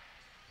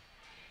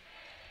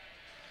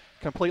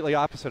 Completely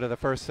opposite of the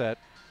first set.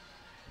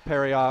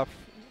 Perry off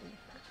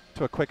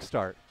to a quick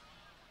start.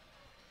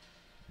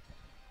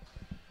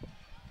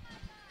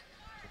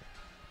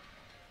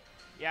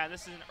 Yeah,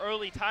 this is an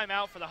early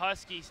timeout for the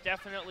Huskies.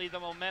 Definitely the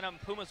momentum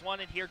Pumas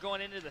wanted here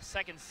going into the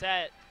second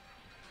set.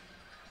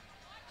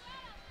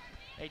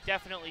 They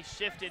definitely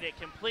shifted it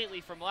completely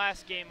from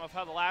last game of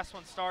how the last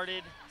one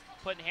started,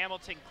 putting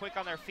Hamilton quick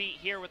on their feet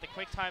here with a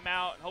quick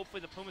timeout. Hopefully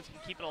the Pumas can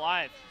keep it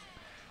alive.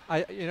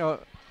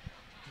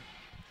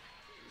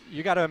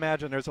 You got to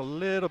imagine there's a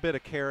little bit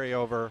of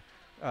carryover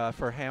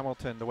for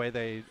Hamilton, the way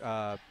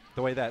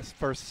that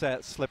first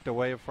set slipped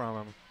away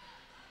from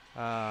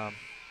them.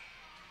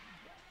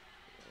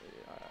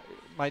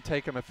 Might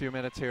take them a few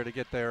minutes here to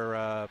get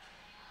their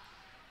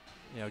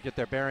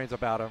bearings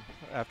about them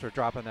after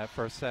dropping that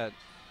first set.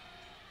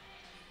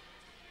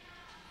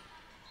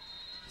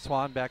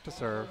 Swan back to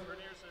serve.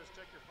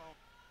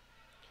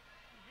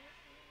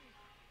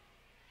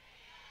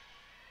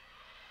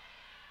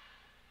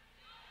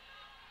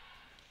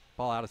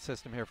 Ball out of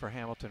system here for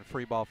Hamilton.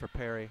 Free ball for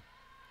Perry.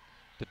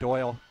 To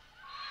Doyle.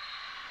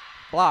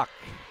 Block.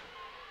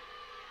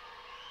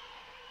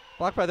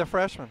 Blocked by the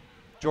freshman,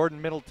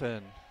 Jordan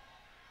Middleton.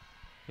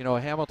 You know,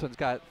 Hamilton's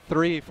got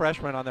 3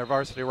 freshmen on their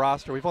varsity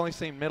roster. We've only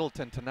seen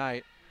Middleton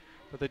tonight,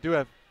 but they do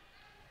have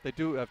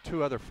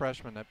 2 other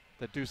freshmen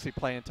that do see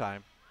playing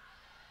time.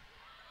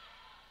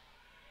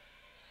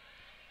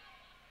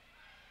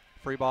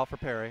 Free ball for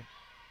Perry.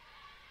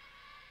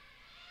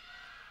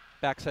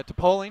 Back set to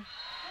Poling.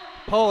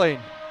 Poling,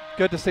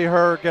 good to see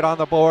her get on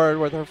the board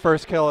with her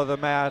first kill of the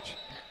match.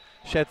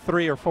 She had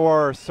 3 or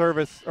 4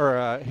 service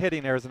or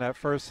hitting errors in that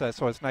first set,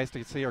 so it's nice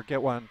to see her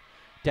get one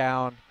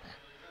down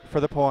for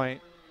the point.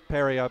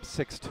 Perry up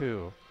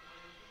 6-2.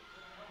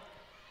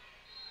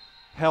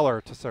 Heller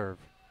to serve.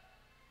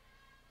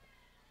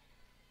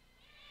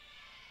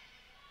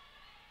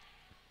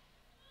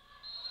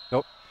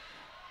 Nope.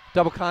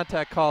 Double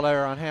contact call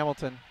there on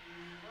Hamilton.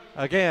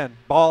 Again,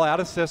 ball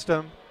out of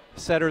system.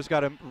 Setter's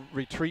got to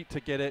retreat to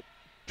get it,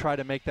 try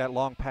to make that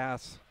long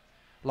pass,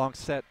 long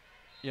set,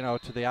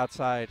 to the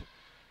outside.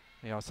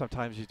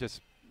 Sometimes it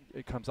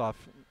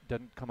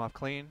doesn't come off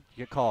clean.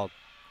 You get called.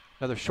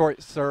 Another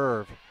short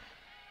serve.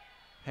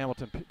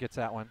 Hamilton gets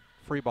that one.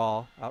 Free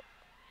ball up.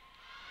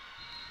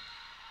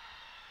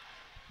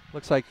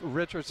 Looks like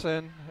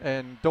Richardson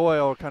and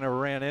Doyle kind of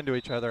ran into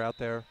each other out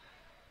there.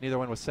 Neither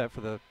one was set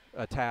for the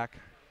attack.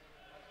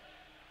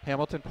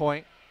 Hamilton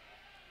point.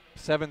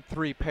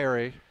 7-3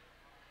 Perry.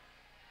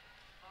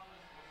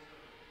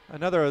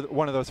 Another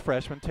one of those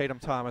freshmen, Tatum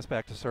Thomas,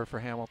 back to serve for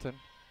Hamilton.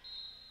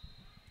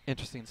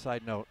 Interesting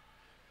side note.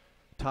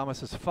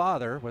 Thomas's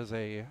father was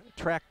a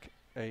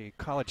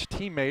college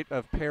teammate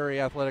of Perry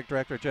athletic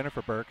director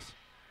Jennifer Burks.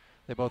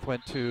 They both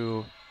went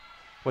to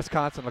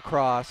Wisconsin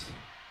lacrosse.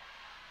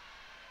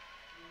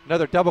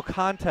 Another double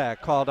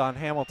contact called on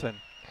Hamilton.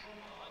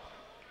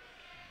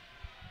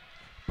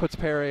 Puts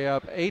Perry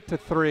up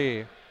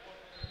 8-3.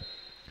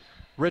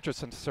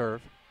 Richardson to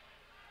serve.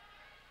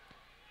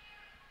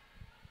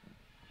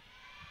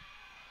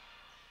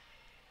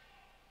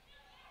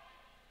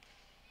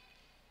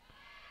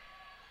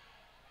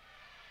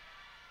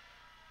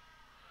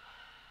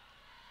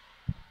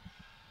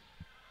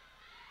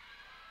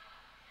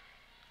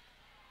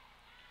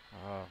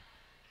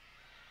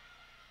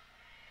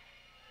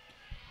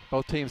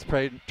 Both teams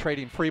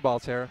trading free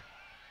balls here.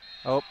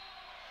 Oh,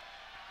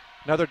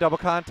 another double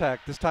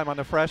contact, this time on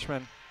the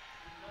freshman.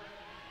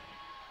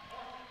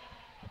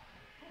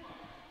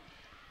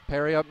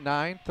 Perry up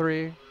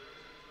 9-3.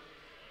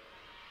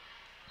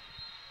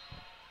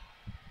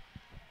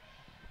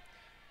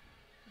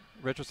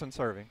 Richardson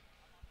serving.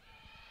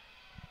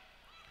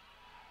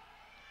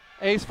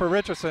 Ace for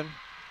Richardson,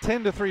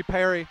 10-3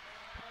 Perry.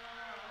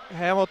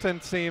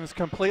 Hamilton seems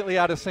completely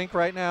out of sync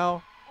right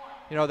now.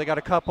 They got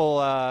a couple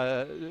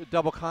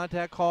double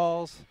contact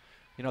calls.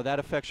 That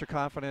affects your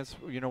confidence,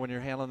 when you're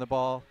handling the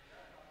ball.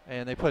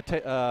 And they put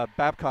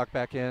Babcock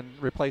back in,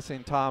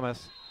 replacing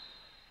Thomas.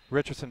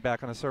 Richardson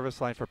back on the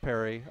service line for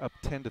Perry, up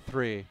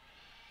 10-3.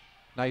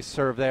 Nice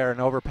serve there, an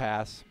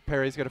overpass.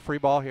 Perry's got a free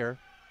ball here.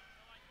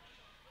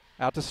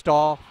 Out to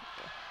Stahl.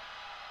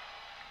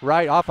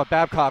 Right off of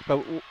Babcock,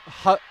 but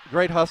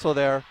great hustle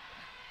there.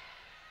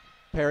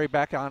 Perry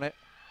back on it.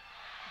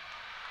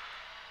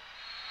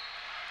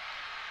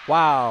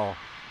 Wow,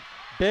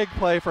 big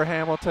play for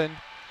Hamilton.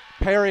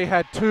 Perry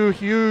had 2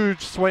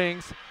 huge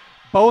swings.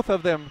 Both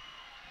of them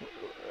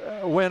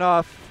went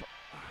off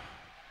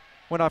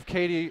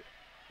Katie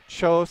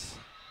Chose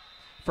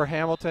for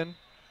Hamilton.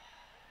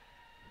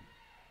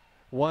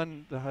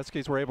 One, the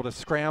Huskies were able to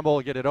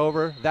scramble, get it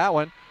over. That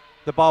one,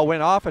 the ball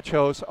went off of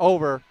Chose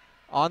over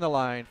on the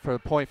line for the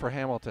point for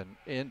Hamilton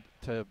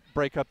to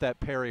break up that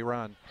Perry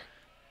run.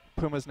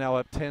 Pumas now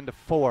up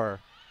 10-4.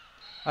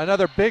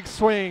 Another big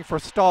swing for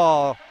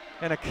Stahl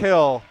and a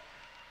kill.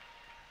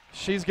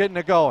 She's getting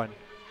it going.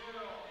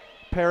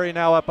 Perry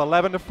now up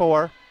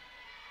 11-4.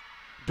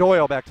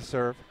 Doyle back to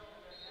serve.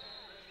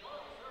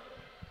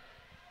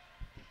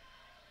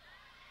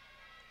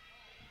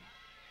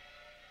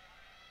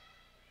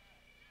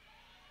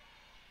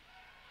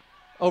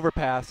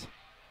 Overpass.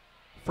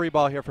 Free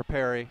ball here for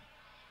Perry.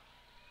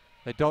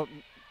 They don't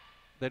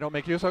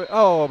make use of it.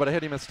 Oh, but a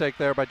hitting mistake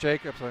there by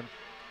Jacobson.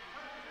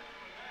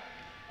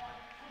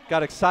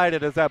 got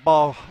excited as that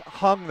ball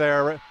hung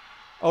there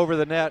over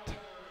the net.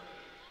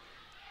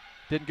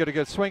 Didn't get a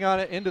good swing on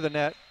it, into the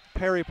net.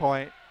 Perry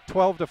point,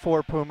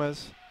 12-4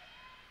 Pumas.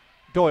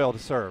 Doyle to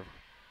serve.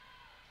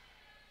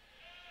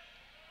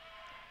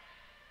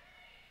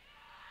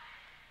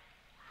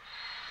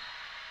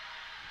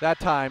 That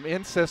time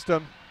in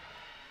system,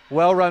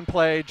 well-run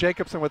play.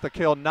 Jacobson with the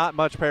kill. Not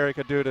much Perry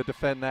could do to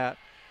defend that.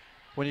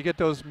 When you get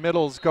those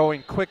middles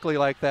going quickly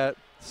like that,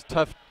 it's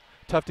tough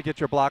to get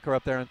your blocker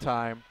up there in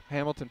time.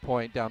 Hamilton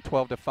point down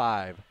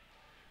 12-5.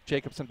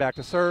 Jacobson back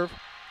to serve.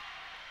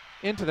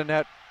 Into the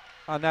net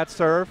on that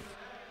serve.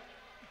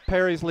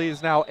 Perry's lead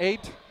is now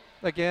 8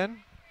 again.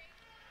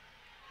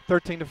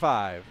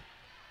 13-5.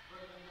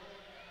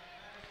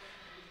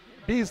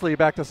 Beasley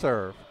back to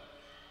serve.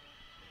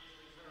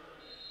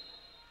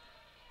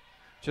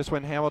 Just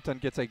when Hamilton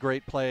gets a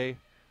great play,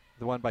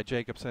 the one by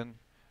Jacobson,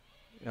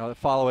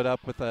 follow it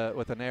up with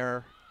an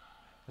error.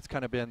 It's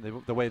kind of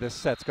been the way this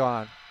set's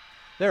gone.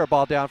 There, a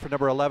ball down for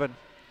number 11,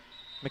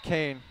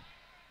 McCain.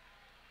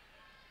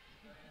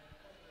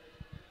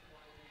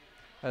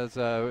 As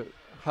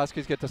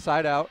Huskies get the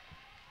side out,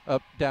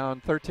 up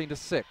down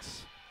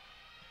 13-6.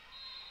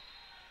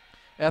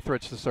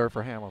 Etheridge to serve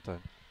for Hamilton.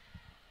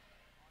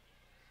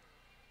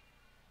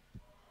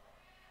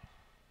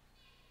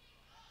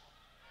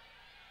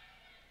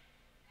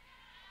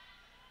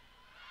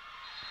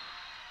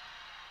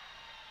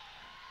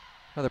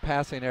 Another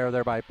passing error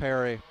there by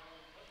Perry.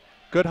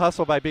 Good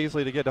hustle by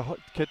Beasley to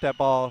get that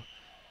ball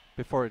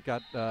before it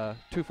got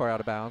too far out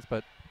of bounds,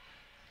 but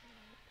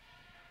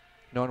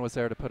no one was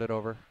there to put it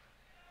over.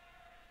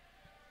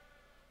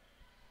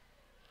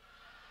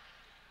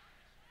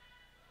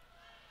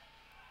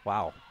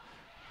 Wow.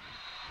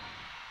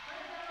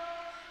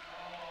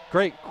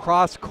 Great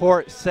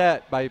cross-court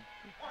set by,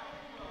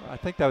 I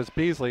think that was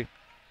Beasley.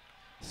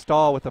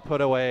 Stahl with the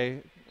put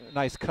away.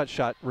 Nice cut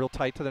shot, real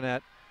tight to the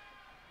net.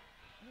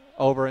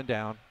 Over and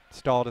down.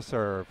 Stahl to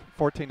serve.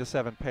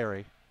 14-7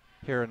 Perry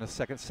here in the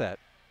second set.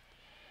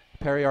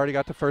 Perry already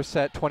got the first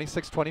set,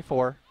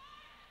 26-24.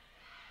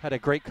 Had a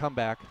great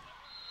comeback.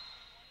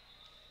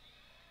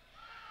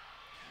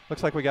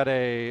 Looks like we got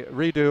a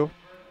redo.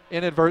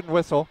 Inadvertent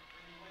whistle.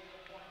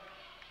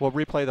 We'll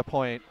replay the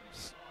point.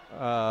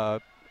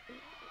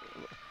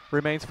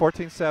 Remains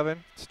 14-7.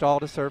 Stahl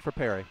to serve for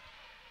Perry.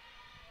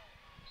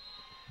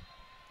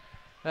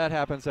 That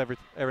happens every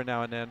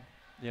now and then.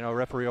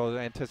 Referee will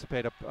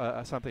anticipate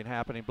something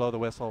happening, blow the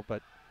whistle,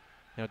 but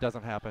it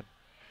doesn't happen.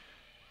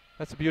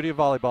 That's the beauty of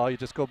volleyball. You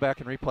just go back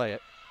and replay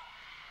it.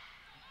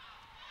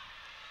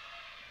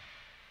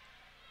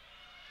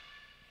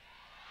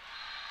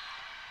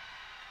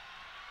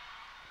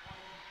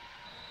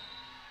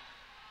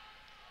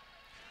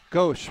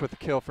 Ghosh with the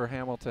kill for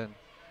Hamilton.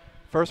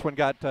 First one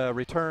got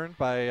returned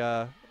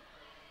by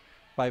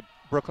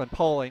Brooklyn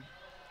Poling.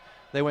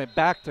 They went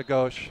back to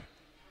Ghosh.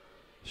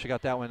 She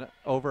got that one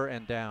over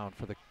and down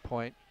for the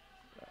point.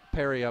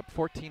 Perry up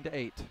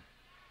 14-8.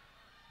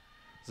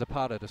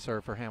 Zapata to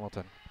serve for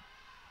Hamilton.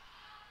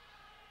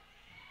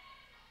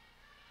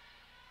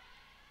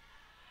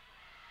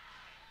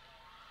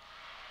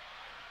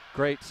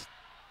 Great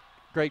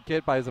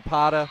get by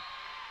Zapata.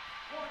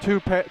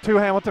 Two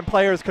Hamilton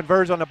players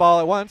converge on the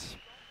ball at once.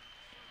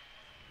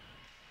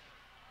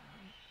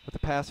 With the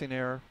passing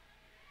error,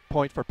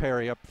 point for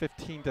Perry, up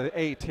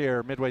 15-8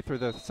 here midway through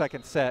the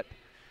second set.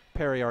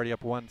 Perry already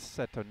up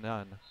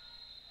 1-0.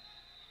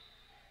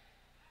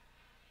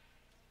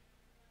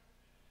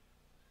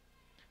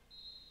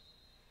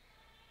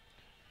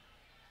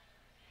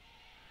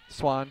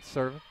 Swan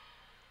serving.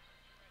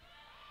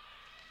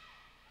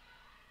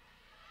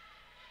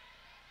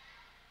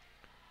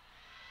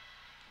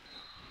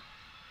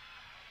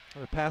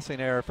 The passing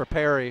error for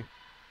Perry.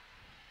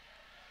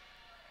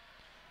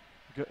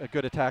 A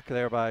good attack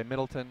there by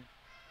Middleton.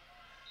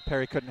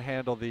 Perry couldn't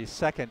handle the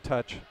second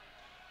touch.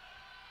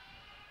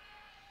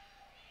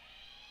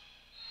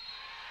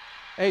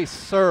 Ace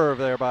serve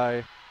there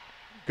by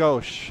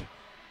Ghosh.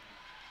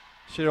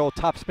 She did an old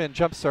top spin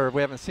jump serve.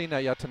 We haven't seen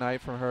that yet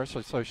tonight from her,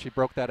 so she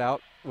broke that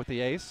out with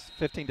the ace.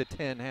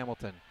 15-10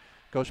 Hamilton.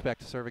 Ghosh back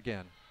to serve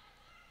again.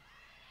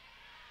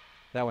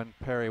 That one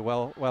Perry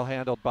well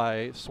handled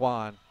by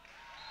Swan.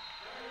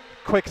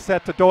 Quick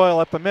set to Doyle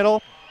up the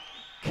middle.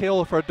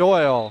 Kill for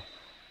Doyle.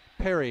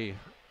 Perry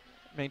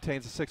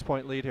maintains a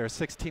 6-point lead here,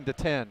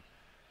 16-10.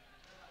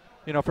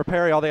 For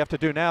Perry, all they have to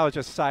do now is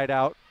just side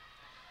out.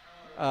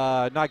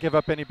 Not give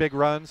up any big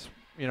runs,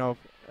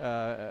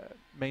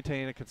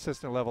 maintain a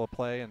consistent level of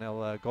play, and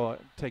they'll go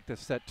take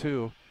this set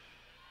 2.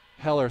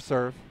 Heller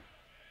serve.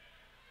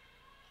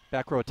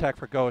 Back row attack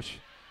for Ghosh.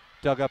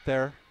 Dug up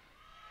there.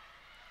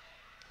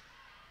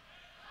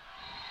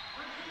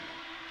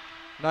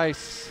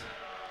 Nice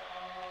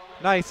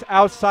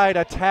outside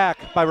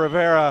attack by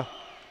Rivera.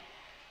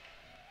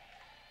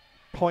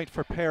 Point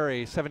for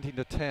Perry,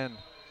 17-10.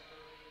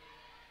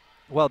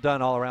 Well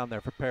done all around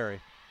there for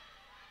Perry.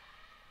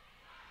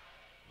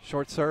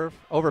 Short serve,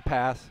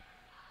 overpass.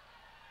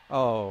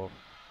 Oh.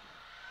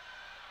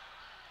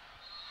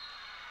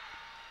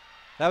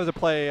 That was a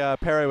play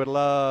Perry would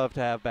love to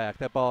have back.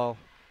 That ball,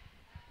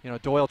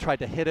 Doyle tried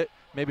to hit it.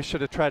 Maybe should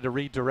have tried to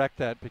redirect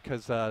that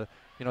because, the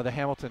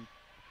Hamilton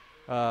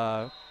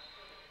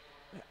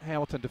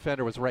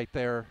defender was right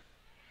there.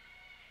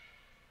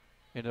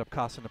 Ended up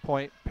costing the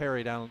point.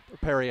 Perry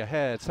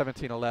ahead,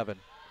 17-11.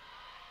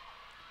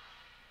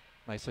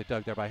 Nicely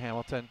dug there by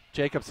Hamilton.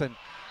 Jacobson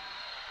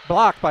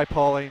blocked by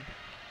Poling.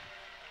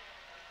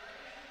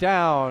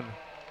 Down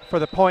for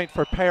the point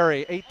for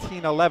Perry.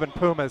 18-11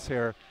 Pumas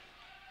here.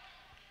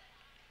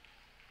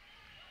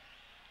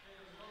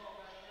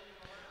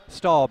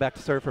 Stahl back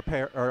to serve for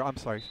Perry,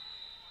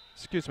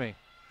 excuse me.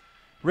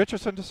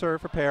 Richardson to serve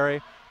for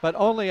Perry, but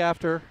only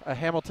after a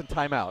Hamilton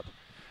timeout.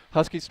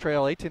 Huskies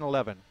trail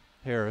 18-11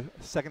 here,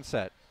 second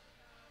set.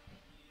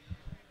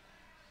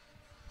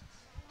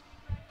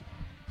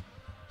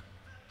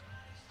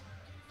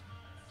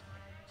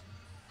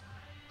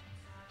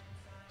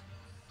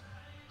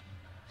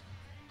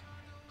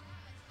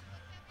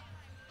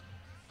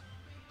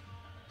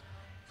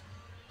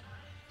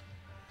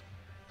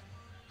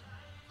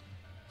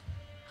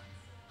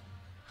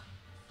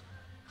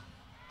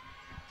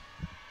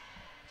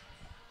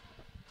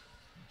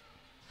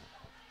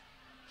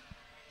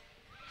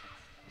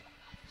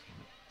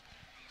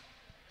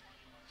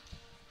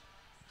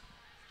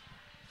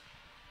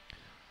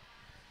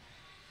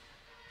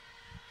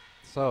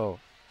 So,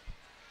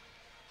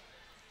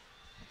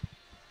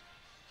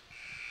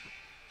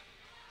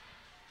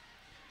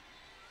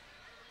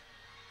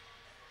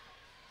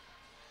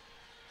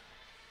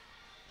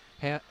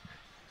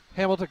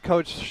 Hamilton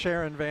coach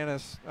Sharon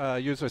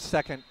Vanis used her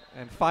second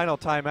and final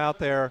timeout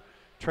there,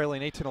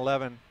 trailing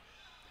 18-11.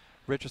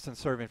 Richardson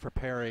serving for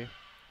Perry.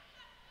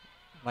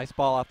 Nice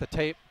ball off the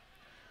tape.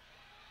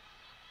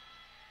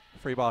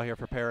 Free ball here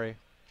for Perry.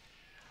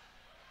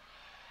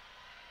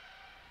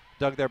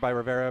 Dug there by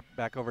Rivera,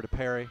 back over to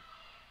Perry.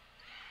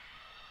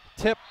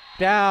 Tip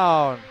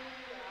down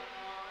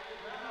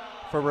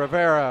for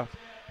Rivera.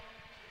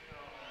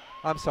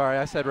 I'm sorry,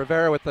 I said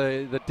Rivera with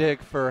the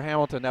dig for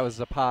Hamilton. That was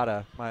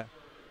Zapata.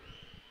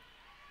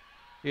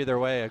 Either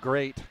way, a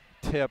great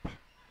tip.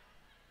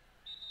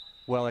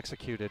 Well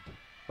executed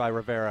by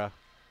Rivera.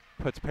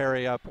 Puts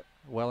Perry up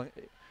well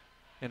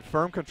in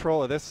firm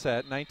control of this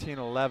set,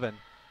 19-11.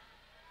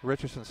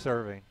 Richardson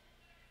serving.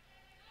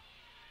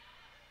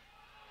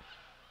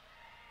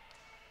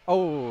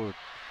 Oh,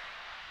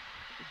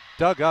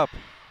 dug up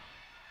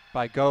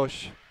by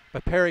Ghosh,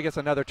 but Perry gets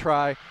another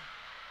try.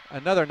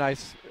 Another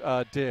nice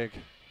dig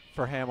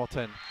for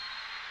Hamilton.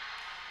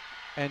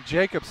 And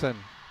Jacobson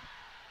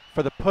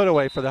for the put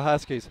away for the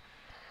Huskies.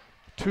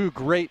 Two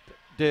great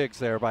digs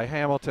there by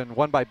Hamilton,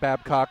 one by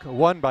Babcock,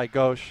 one by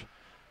Ghosh.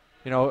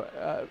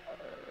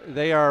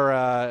 They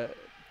are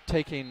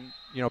taking,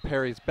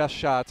 Perry's best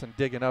shots and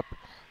digging up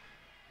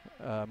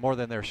more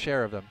than their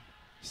share of them.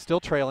 Still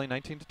trailing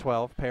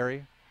 19-12,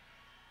 Perry.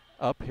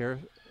 Up here,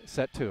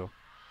 set two.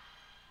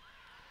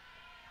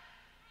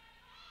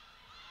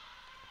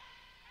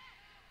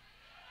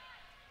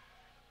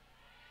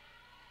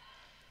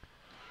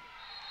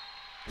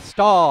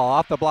 Stahl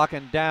off the block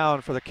and down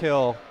for the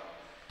kill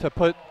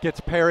gets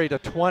Perry to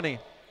 20.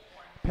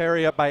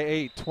 Perry up by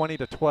 8,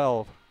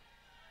 20-12.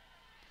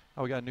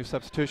 Oh, we got a new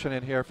substitution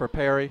in here for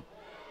Perry.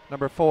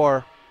 Number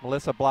 4,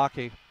 Melissa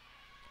Blocky.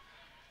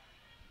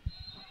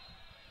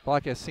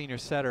 Blocky, a senior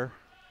setter.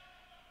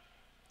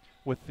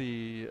 With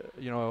the,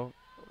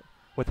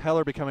 with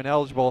Heller becoming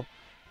eligible,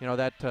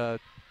 that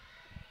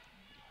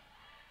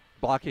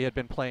Blocky had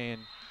been playing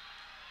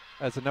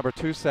as a number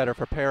 2 setter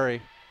for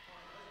Perry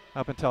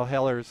up until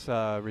Heller's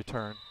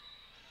return.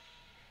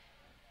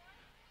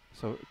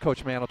 So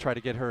Coach Mann will try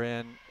to get her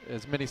in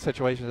as many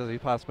situations as he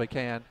possibly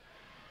can.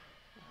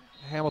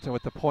 Hamilton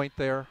with the point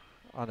there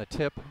on the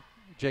tip.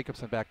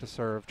 Jacobson back to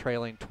serve,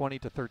 trailing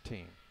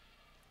 20-13.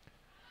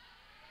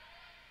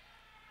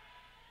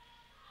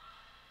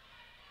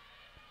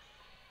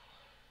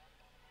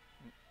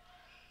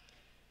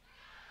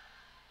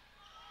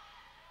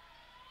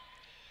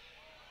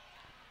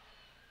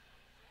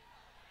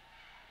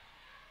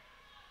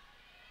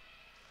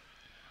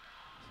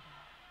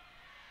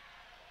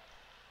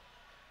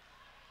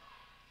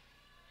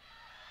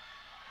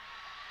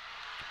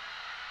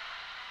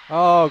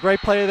 Oh,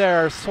 great play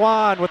there.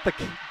 Swan with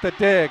the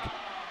dig.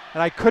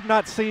 And I could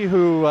not see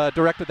who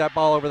directed that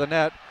ball over the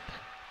net,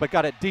 but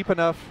got it deep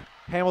enough.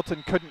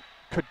 Hamilton could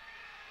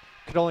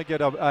only get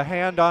a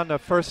hand on the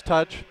first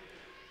touch.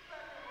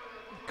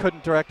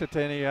 Couldn't direct it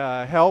to any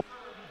help.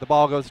 The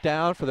ball goes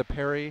down for the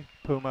Perry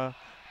Puma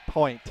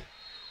point.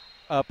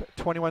 Up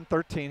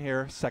 21-13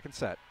 here, second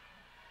set.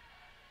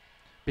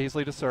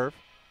 Beasley to serve.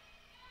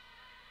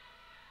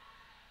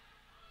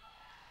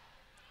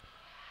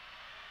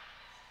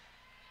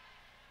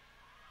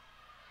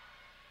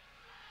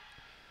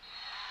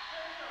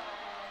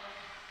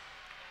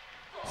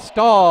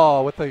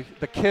 Stahl with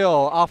the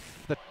kill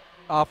off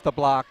the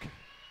block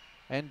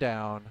and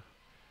down.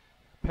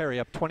 Perry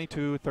up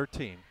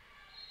 22-13.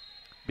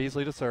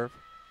 Beasley to serve.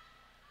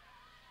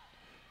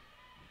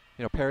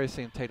 Perry's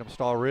seen Tatum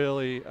Stahl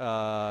really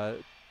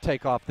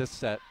take off this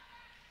set.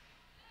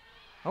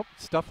 Oh,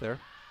 stuff there.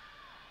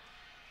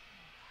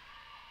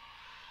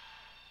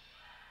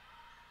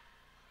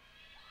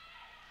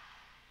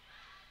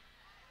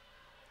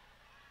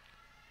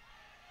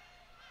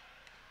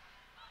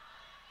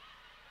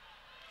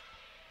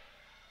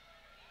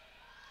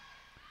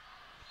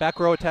 Back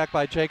row attack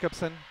by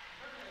Jacobson.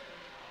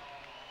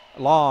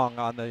 Long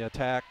on the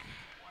attack.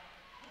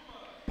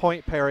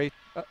 Point Perry.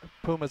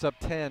 Pumas up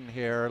 10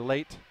 here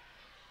late.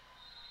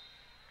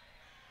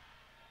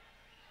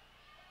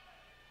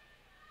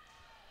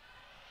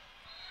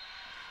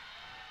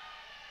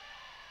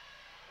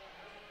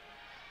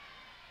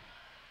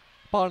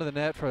 Ball into the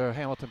net for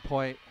Hamilton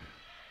Point.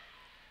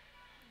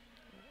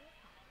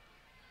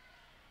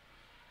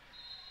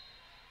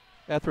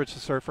 Etheridge to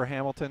serve for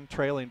Hamilton,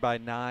 trailing by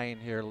 9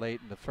 here late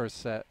in the first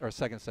set, or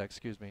second set,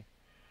 excuse me.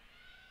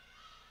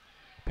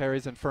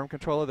 Perry's in firm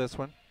control of this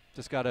one.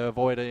 Just got to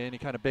avoid any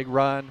kind of big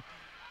run,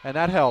 and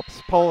that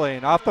helps.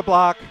 Poling off the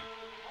block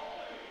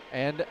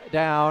and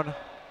down.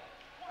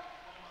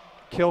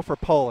 Kill for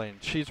Poling.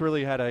 She's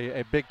really had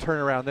a big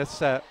turnaround this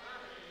set.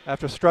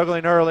 After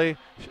struggling early,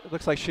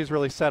 looks like she's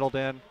really settled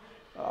in.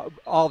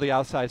 All the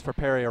outsides for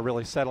Perry are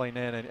really settling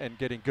in and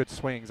getting good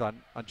swings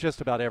on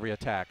just about every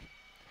attack.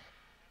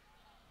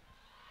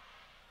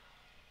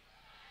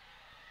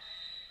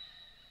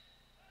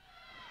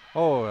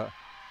 Oh,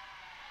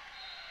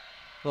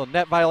 little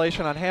net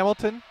violation on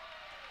Hamilton.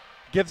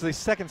 Gives the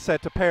second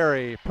set to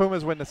Perry.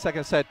 Pumas win the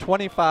second set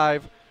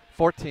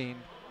 25-14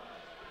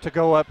 to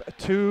go up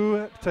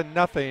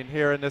 2-0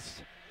 here in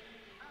this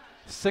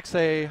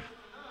 6A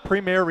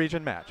Premier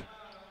Region match.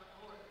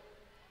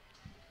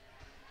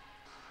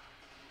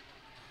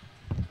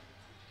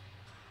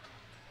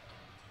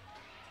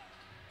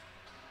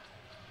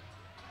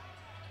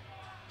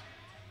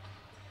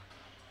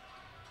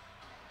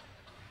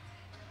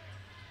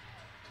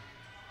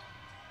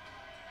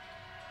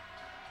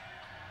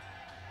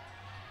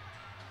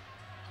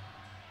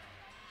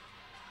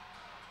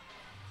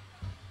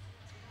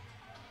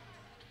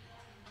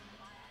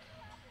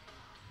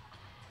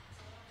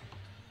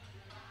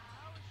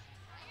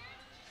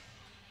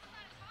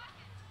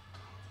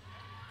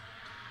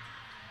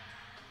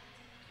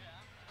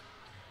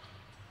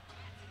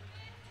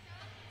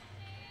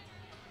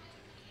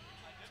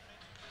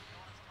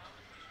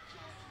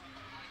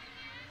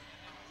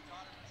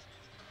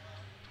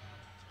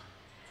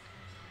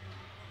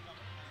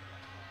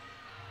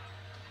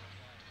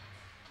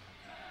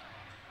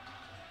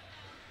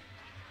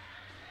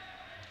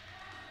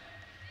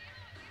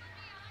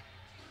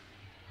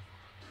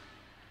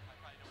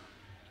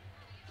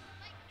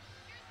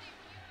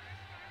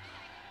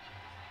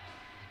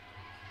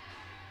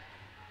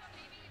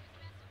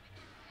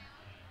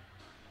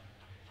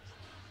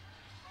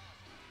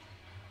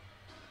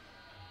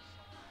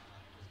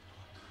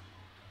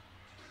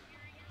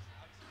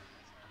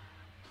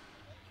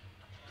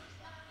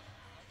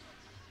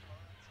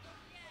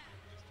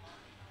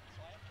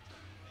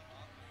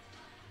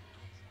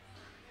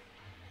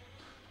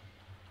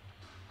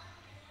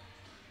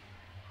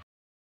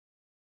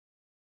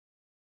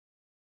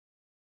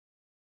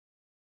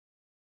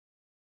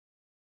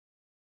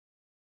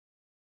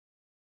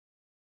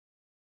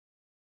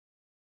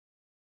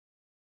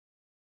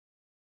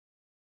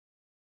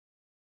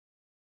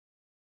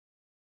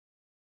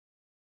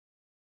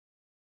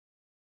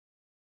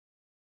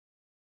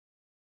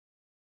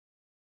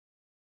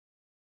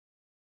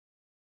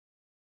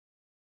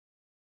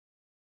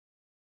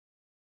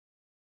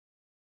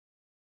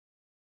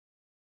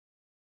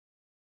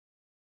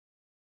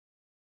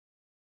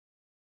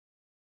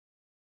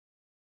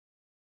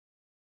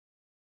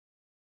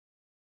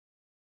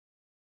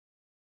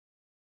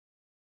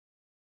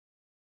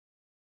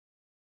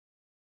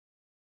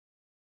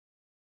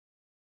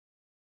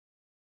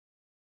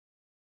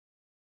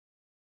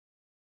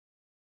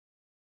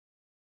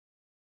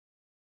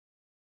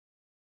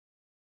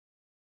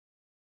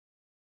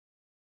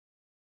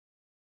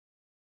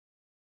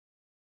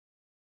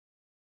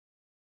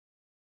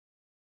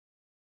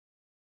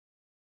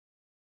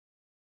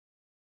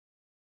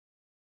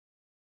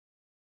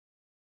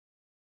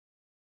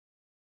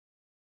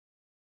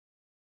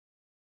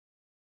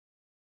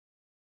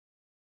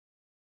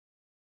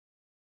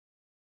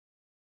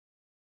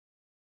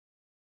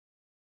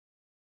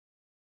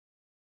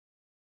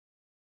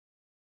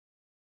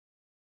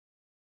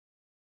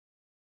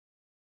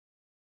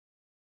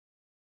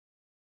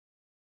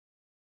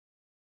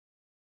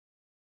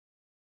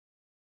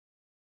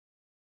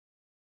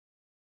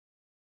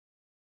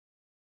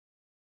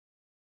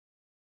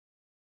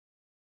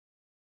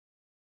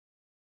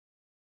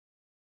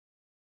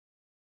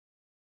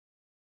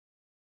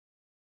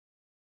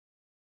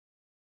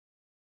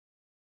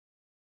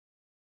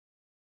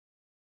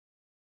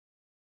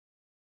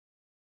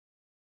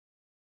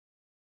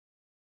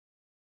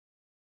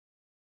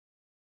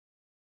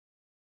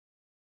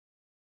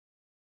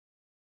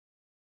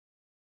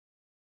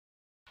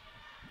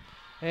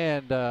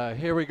 And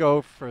here we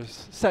go for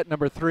set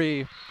number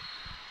 3.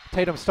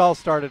 Tatum Stahl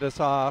started us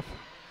off,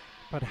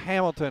 but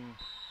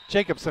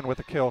Jacobson with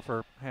a kill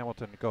for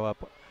Hamilton to go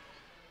up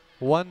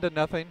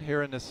 1-0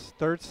 here in this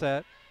third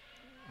set.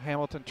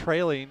 Hamilton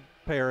trailing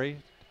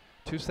Perry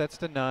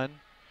 2-0.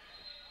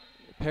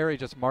 Perry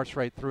just marched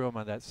right through him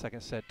on that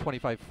second set,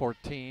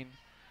 25-14.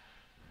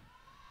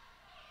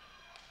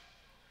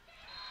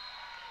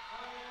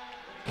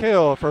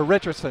 Kill for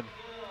Richardson.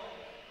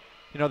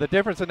 You know, the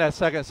difference in that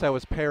second set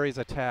was Perry's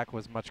attack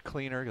was much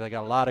cleaner. They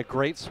got a lot of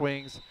great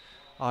swings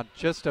on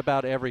just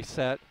about every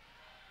set.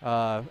 You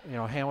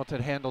know,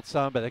 Hamilton handled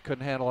some, but they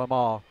couldn't handle them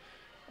all.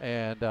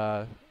 And,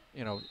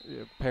 you know,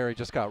 Perry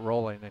just got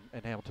rolling,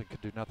 and Hamilton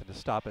could do nothing to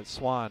stop it.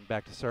 Swan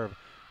back to serve.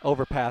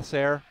 Overpass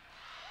there.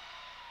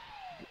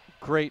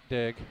 Great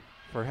dig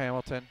for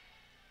Hamilton.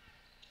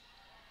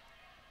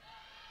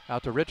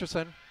 Out to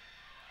Richardson.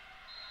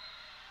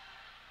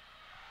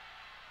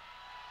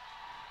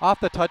 Off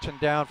the touch and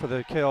down for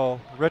the kill,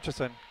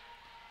 Richardson.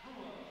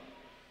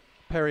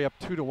 Perry up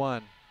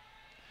 2-1.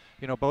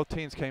 You know, both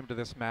teams came to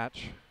this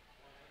match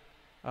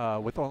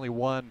with only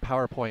one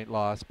power point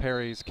loss.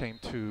 Perry's came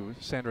to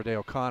Sandra Day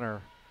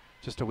O'Connor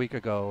just a week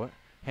ago.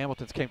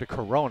 Hamilton's came to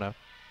Corona.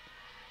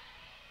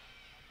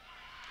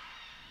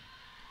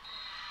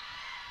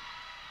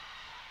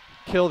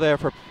 Kill there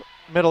for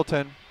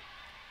Middleton.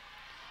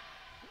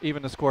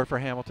 Even the score for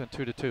Hamilton,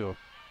 2-2.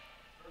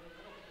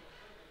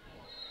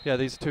 Yeah,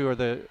 these two are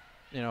the,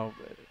 you know,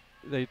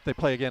 they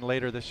play again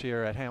later this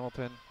year at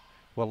Hamilton.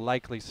 We'll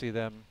likely see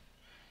them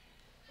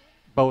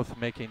both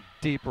making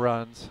deep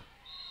runs.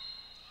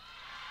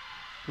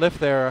 Lift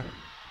there.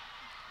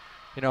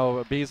 You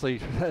know, Beasley,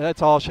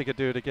 that's all she could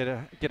do to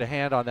get a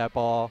hand on that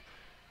ball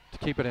to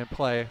keep it in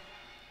play.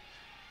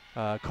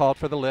 Called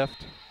for the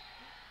lift.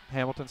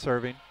 Hamilton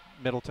serving.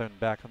 Middleton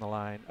back on the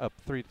line, up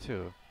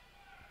 3-2.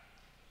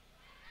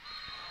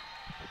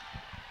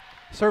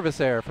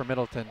 Service error for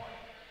Middleton.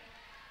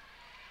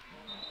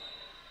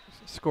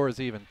 Score is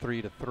even,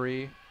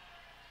 3-3.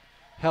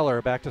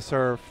 Heller back to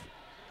serve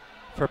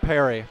for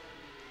Perry.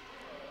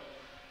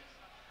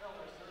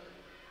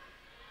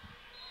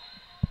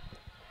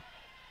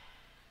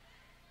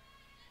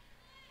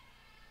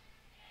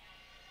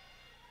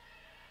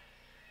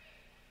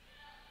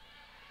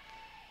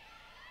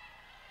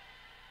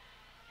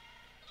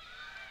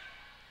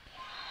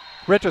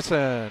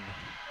 Richardson.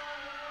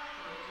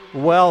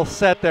 Well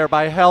set there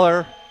by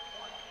Heller.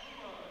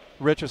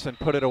 Richardson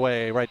put it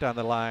away right down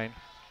the line.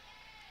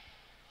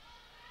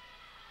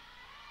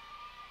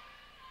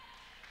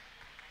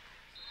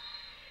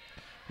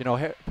 You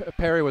know,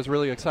 Perry was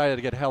really excited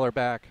to get Heller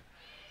back.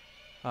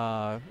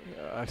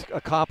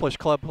 Accomplished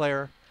club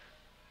player.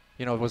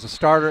 You know, was a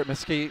starter at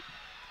Mesquite.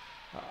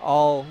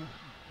 I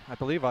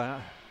believe,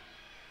 I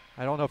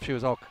don't know if she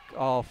was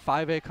all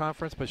 5A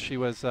conference, but she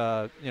was,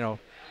 you know,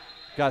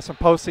 got some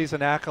postseason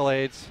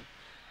accolades.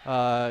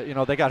 You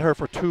know, they got her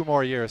for 2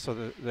 more years,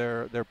 so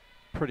they're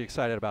pretty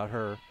excited about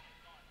her.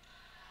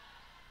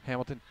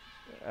 Hamilton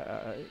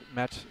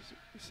match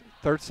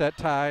third set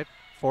tied,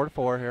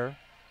 4-4 here.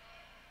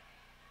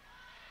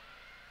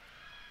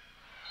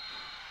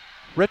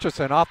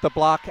 Richardson off the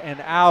block and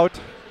out.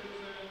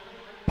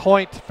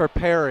 Point for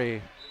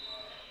Perry.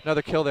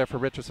 Another kill there for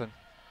Richardson.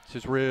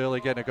 She's really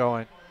getting it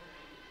going.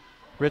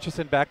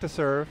 Richardson back to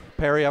serve.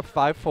 Perry up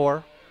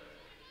 5-4.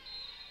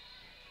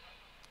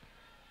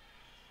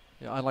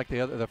 You know, unlike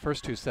the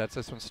first 2 sets,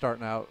 this one's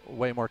starting out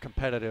way more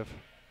competitive.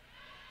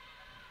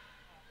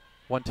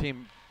 One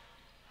team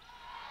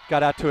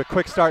got out to a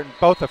quick start in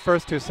both the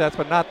first 2 sets,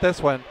 but not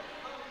this one.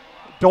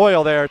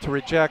 Doyle there to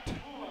reject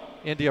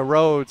India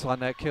Rhodes on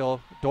that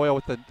kill. Doyle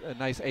with a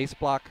nice ace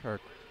block or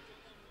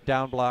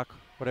down block,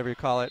 whatever you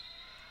call it.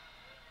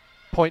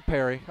 Point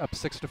Perry up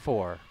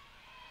 6-4.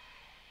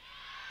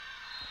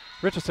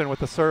 Richardson with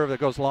the serve that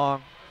goes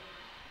long.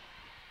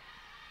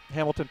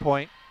 Hamilton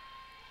point.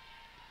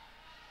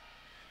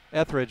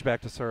 Etheridge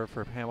back to serve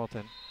for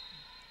Hamilton.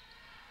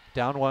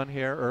 Down 1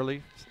 here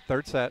early,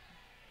 third set.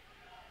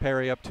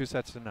 Perry up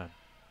 2-0.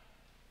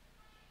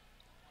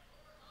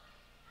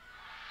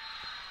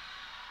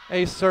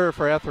 Ace serve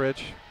for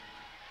Etheridge.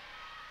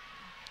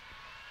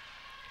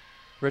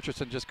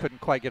 Richardson just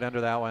couldn't quite get under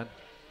that one.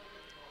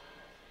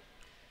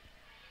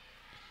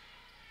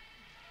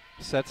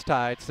 Sets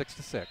tied,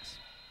 6-6.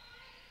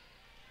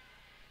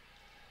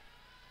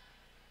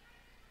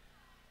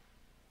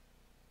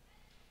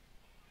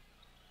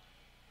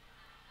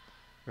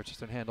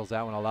 Richardson handles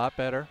that one a lot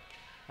better.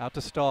 Out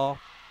to Stahl.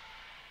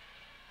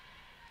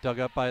 Dug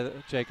up by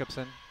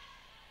Jacobson.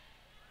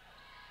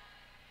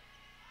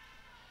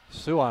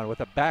 Suwan with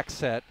a back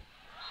set.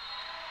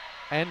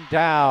 And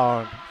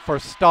down for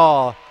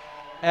Stahl.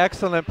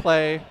 Excellent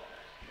play.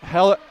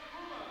 Heller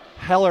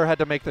had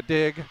to make the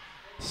dig.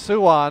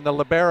 Suwan, the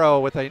libero,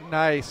 with a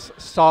nice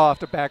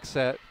soft back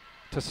set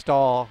to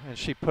Stahl, and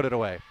she put it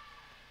away.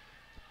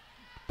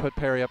 Put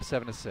Perry up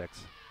 7-6.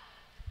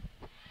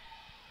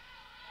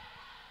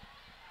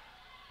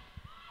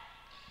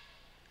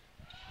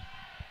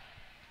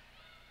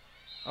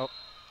 Oh.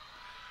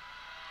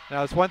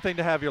 Now it's one thing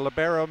to have your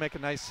libero make a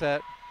nice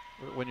set.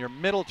 When your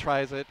middle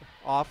tries it,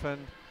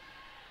 often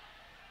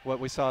what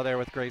we saw there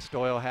with Grace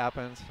Doyle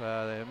happens.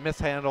 They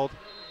mishandled.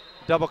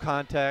 Double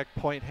contact,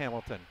 point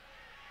Hamilton.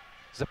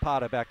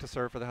 Zapata back to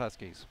serve for the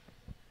Huskies.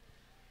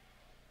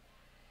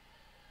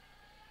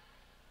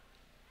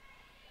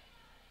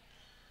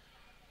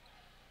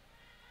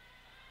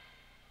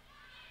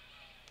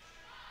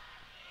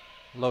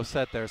 Low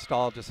set there.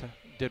 Stahl just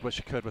did what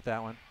she could with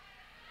that one.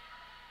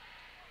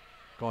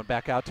 Going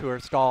back out to her.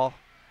 Stahl.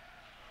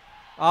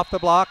 Off the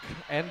block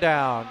and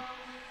down.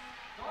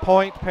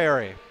 Point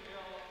Perry.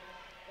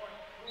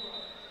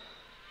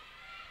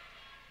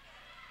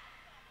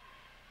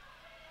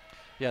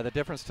 Yeah, the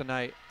difference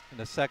tonight in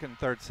the second and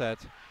third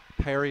sets,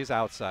 Perry's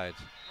outsides.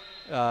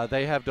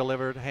 They have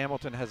delivered.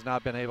 Hamilton has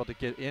not been able to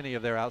get any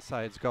of their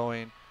outsides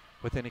going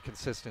with any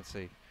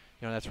consistency.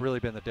 You know, that's really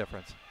been the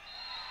difference.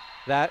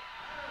 That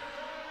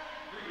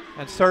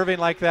and serving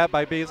like that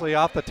by Beasley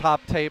off the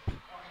top tape,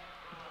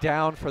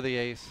 down for the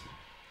ace.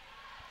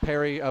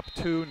 Perry up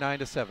 2,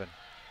 9-7.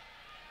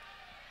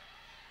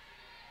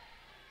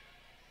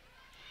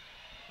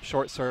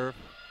 Short serve,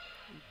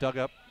 dug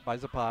up by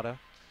Zapata.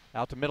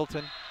 Out to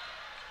Middleton.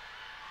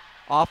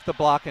 Off the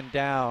block and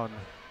down.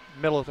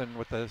 Middleton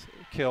with the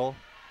kill.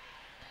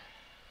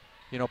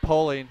 You know,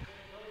 Poling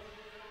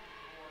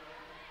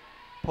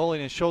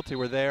and Schulte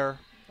were there.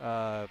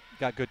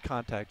 Got good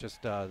contact,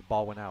 just the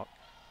ball went out.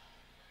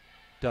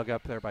 Dug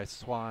up there by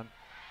Swan.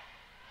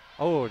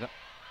 Oh, no,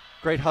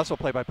 great hustle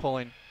play by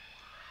Poling.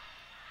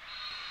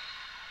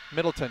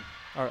 Middleton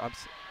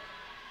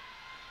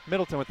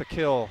with the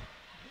kill.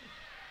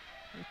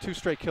 2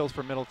 straight kills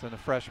for Middleton, a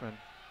freshman.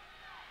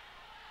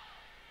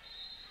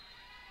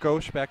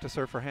 Ghosh back to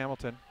serve for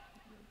Hamilton.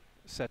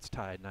 Sets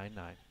tied,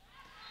 9-9.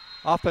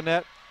 Off the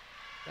net,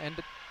 and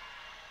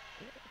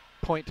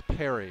point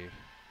Perry.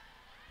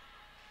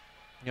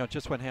 You know,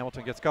 just when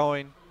Hamilton gets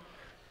going,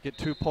 get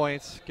 2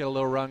 points, get a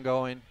little run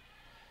going,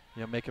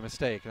 you know, make a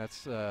mistake.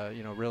 That's,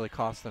 you know, really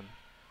cost them.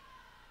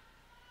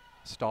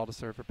 Stahl to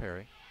serve for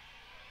Perry.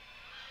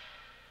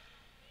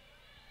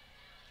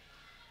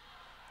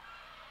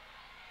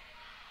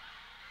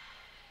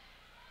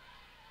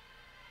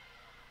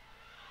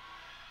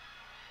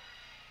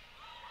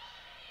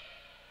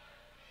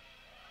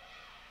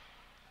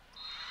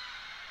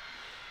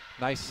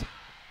 Nice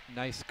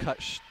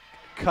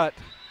cut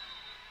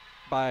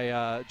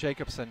by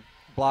Jacobson.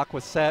 Block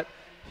was set.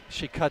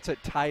 She cuts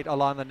it tight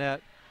along the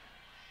net,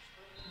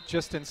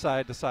 just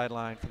inside the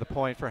sideline for the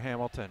point for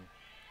Hamilton.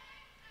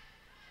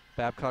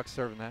 Babcock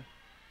serving that.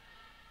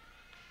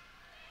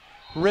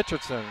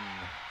 Richardson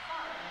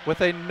with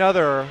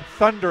another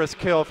thunderous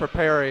kill for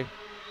Perry.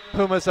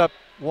 Pumas up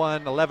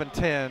 1,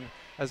 11-10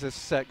 as this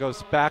set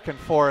goes back and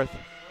forth.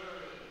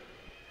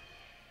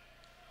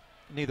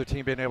 Neither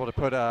team being able to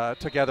put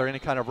together any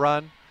kind of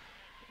run.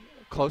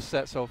 Close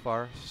set so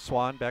far.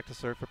 Swan back to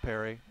serve for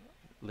Perry,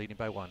 leading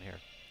by 1 here.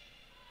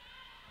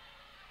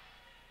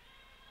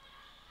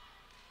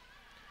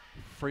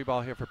 Free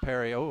ball here for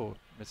Perry. Oh,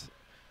 Miss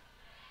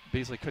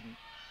Beasley couldn't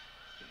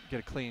get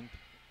a clean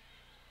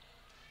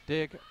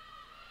dig.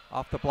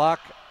 Off the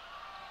block.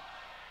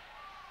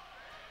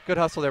 Good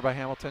hustle there by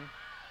Hamilton.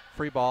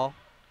 Free ball.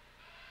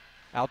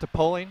 Out to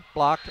Poling,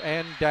 blocked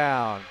and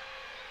down.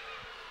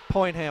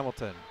 Point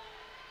Hamilton.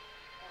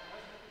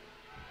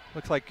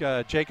 Looks like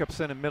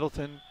Jacobson and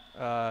Middleton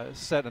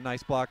set a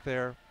nice block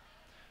there.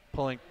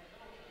 Poling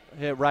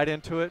hit right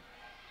into it.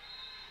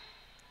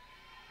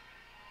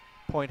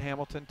 Point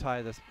Hamilton,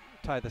 tie the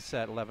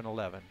set,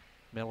 11-11.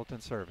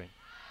 Middleton serving.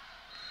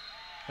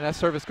 And that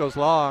service goes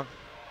long.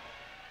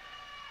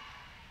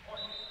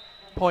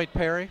 Point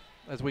Perry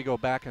as we go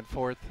back and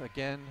forth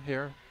again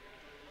here.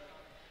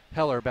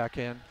 Heller back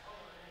in.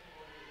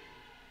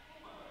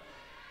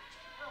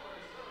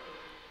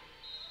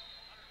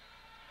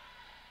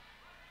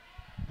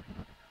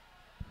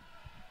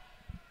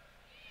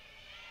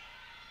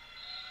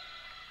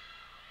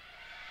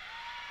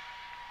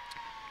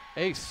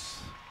 Ace.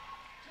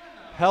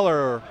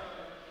 Heller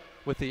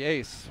with the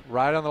ace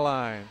right on the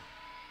line.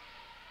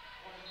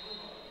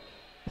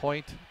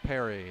 Point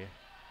Perry.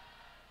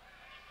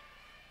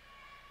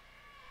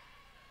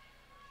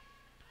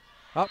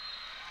 Up.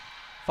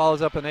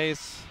 Follows up an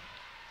ace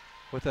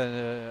with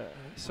a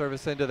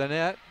service into the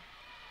net.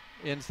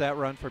 Ends that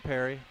run for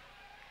Perry.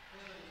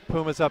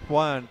 Pumas up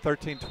 1,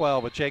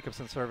 13-12 with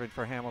Jacobson serving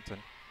for Hamilton.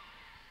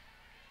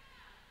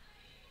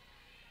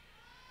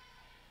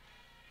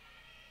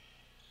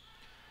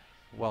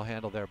 Well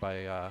handled there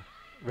by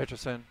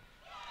Richardson.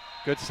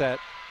 Good set.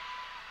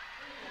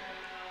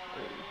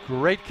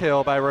 Great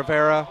kill by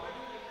Rivera.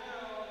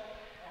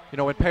 You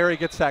know, when Perry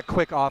gets that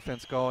quick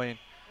offense going,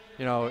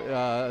 you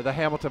know, the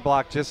Hamilton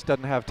block just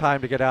doesn't have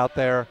time to get out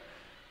there.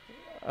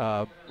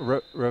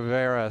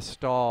 Rivera,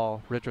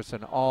 Stahl,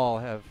 Richardson all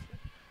have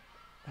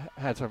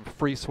had some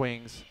free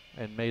swings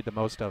and made the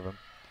most of them.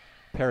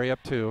 Perry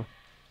up 2.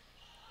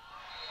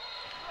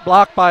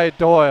 Blocked by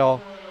Doyle.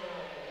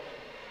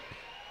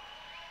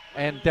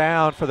 And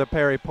down for the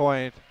Perry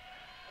point.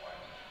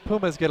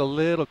 Pumas get a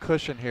little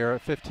cushion here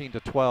at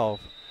 15-12.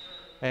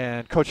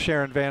 And Coach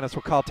Sharon Vanis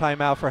will call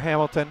timeout for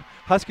Hamilton.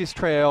 Huskies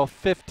trail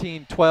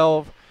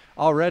 15-12.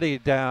 Already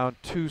down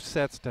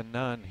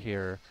 2-0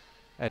 here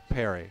at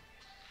Perry.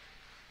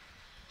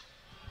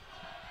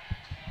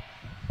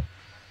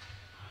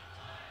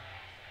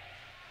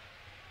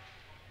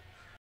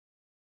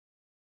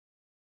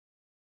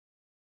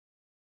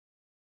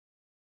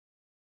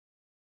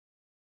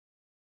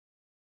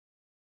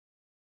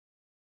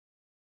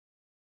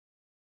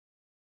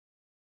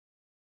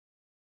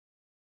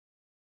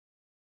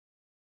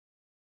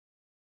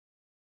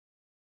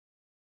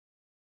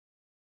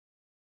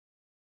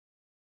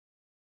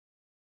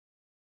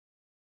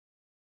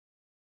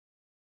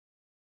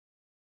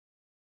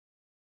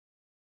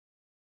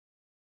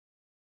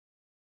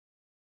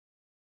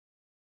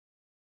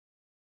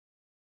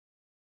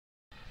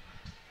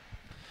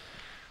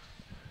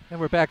 And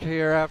we're back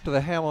here after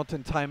the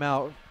Hamilton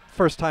timeout.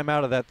 First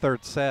timeout of that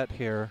third set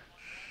here.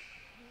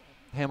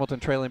 Hamilton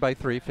trailing by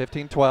 3,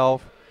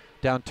 15-12.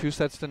 Down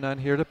 2-0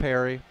 here to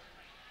Perry.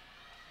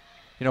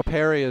 You know,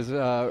 Perry is,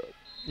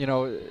 you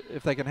know,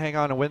 if they can hang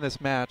on and win this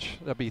match,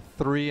 they'll be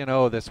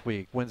 3-0 this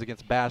week. Wins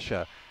against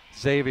Basha,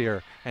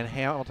 Xavier, and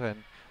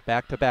Hamilton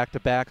back to back to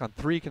back on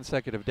 3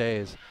 consecutive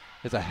days.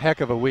 Is a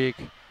heck of a week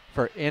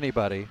for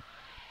anybody.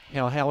 You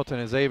know, Hamilton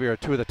and Xavier are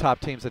 2 of the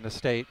top teams in the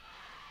state.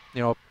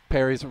 You know,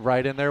 Perry's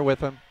right in there with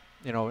them.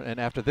 You know, and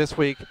after this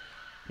week,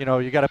 you know,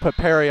 you got to put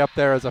Perry up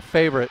there as a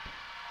favorite,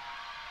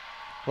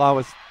 along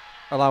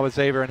with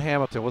Xavier and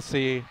Hamilton. We'll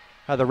see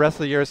how the rest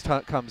of the year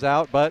comes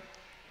out. But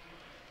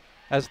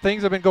as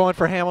things have been going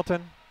for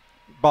Hamilton,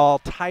 ball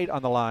tight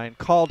on the line,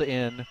 called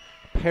in,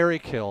 Perry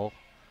kill,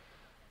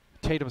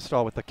 Tatum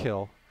Stahl with the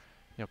kill.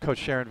 You know, Coach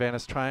Sharon Van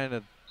is trying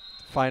to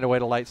find a way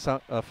to light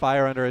a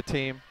fire under a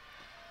team.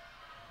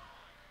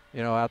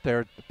 You know, out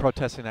there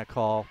protesting that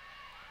call.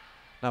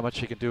 Not much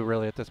she can do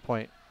really at this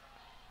point.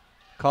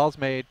 Call's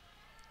made.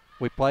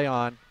 We play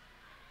on.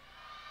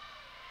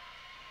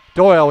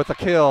 Doyle with the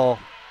kill.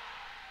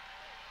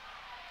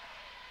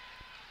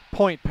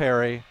 Point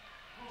Perry.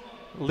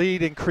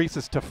 Lead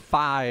increases to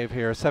 5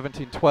 here,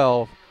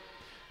 17-12.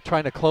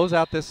 Trying to close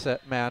out this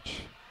set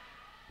match.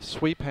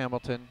 Sweep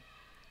Hamilton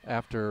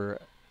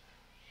after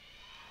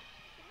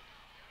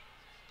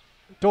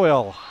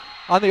Doyle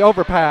on the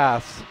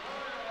overpass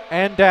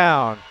and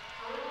down.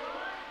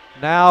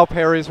 Now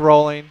Perry's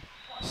rolling,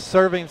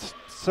 serving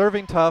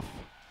tough,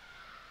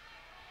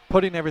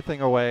 putting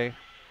everything away.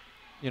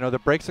 You know, the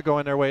breaks are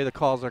going their way, the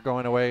calls are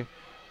going away.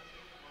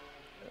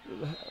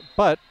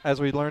 But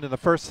as we learned in the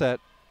first set,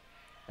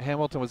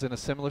 Hamilton was in a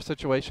similar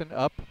situation,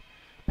 up.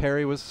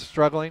 Perry was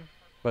struggling,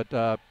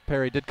 but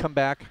Perry did come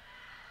back,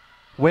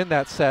 win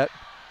that set.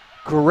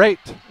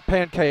 Great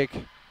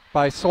pancake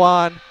by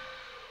Swan.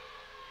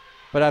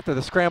 But after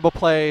the scramble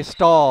play,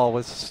 Stahl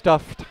was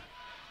stuffed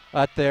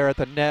out there at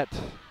the net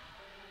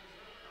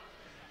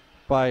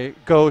by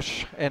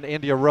Ghosh and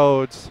India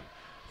Rhodes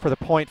for the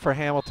point for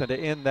Hamilton to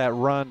end that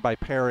run by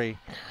Perry.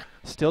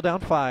 Still down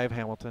 5,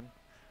 Hamilton,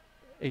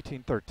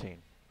 18-13.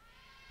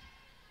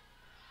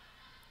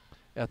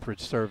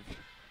 Etheridge served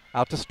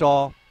out to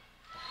Stahl.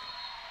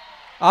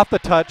 Off the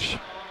touch,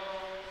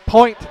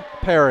 point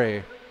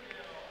Perry.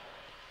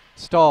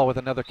 Stahl with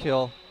another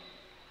kill.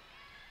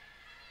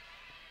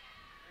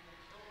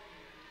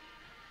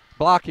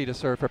 Blocky to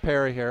serve for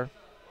Perry here.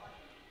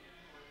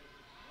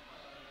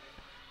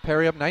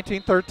 Perry up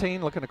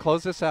 19-13, looking to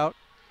close this out.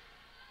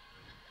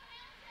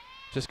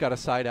 Just got a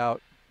side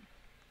out.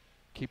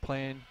 Keep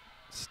playing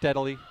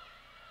steadily.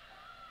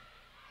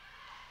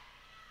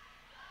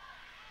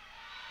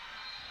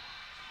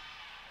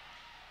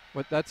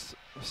 But that's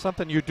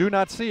something you do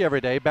not see every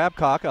day.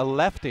 Babcock, a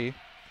lefty,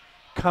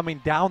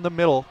 coming down the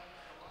middle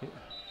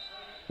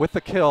with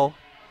the kill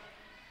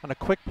on a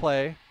quick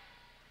play.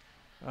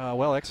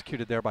 Well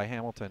executed there by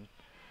Hamilton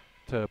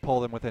to pull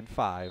them within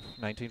 5,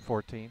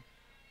 19-14.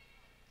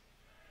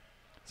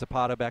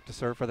 Zapata back to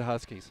serve for the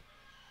Huskies.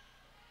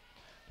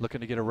 Looking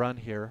to get a run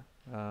here.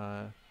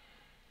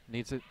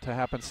 Needs it to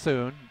happen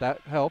soon. That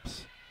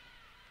helps.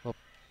 They'll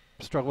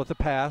struggle with the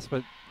pass,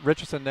 but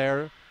Richardson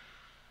there.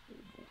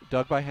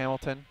 Dug by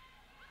Hamilton.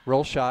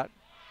 Roll shot.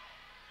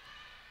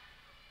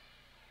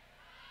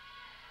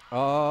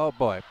 Oh,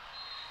 boy.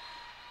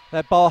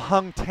 That ball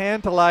hung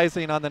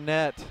tantalizing on the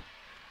net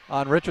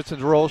on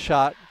Richardson's roll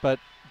shot, but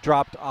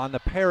dropped on the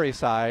Perry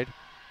side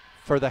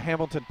for the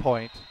Hamilton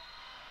point.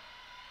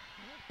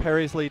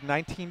 Perry's lead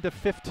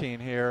 19-15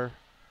 here.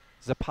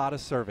 Zapata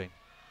serving.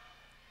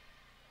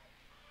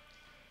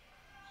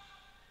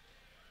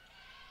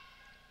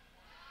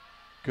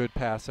 Good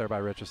pass there by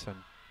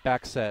Richardson.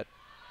 Back set.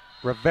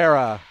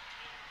 Rivera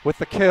with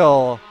the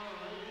kill.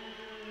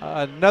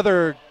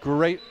 Another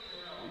great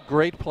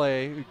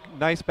play.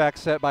 Nice back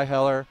set by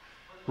Heller.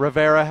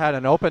 Rivera had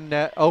an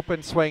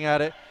open swing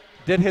at it.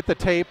 Did hit the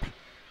tape,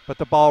 but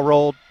the ball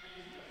rolled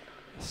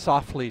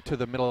softly to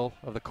the middle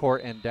of the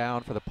court and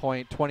down for the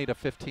point.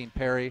 20-15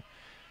 Perry.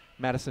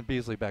 Madison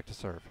Beasley back to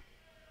serve.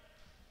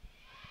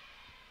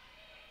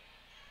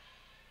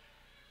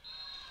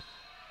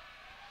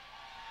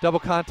 Double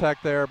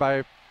contact there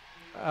by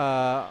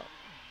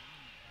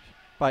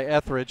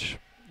Etheridge.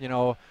 You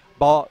know,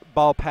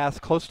 ball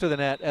passed close to the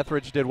net.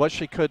 Etheridge did what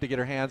she could to get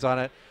her hands on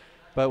it,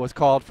 but was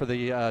called for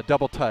the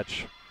double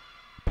touch.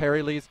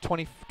 Perry leads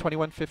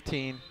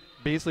 21-15.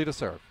 Beasley to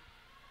serve.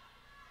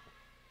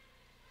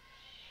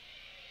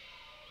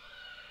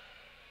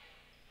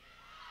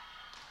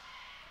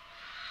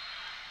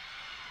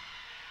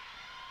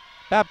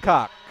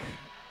 Babcock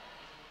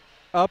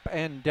up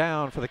and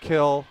down for the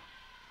kill.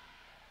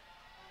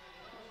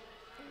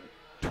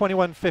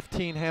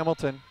 21-15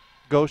 Hamilton.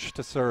 Ghosh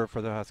to serve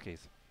for the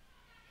Huskies.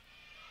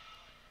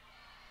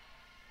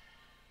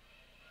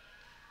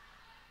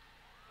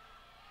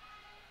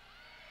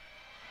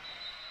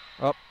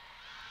 Up.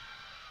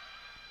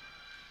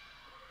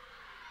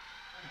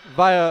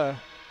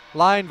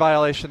 Line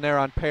violation there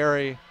on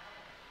Perry.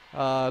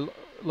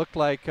 Looked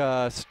like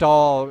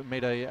Stahl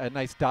made a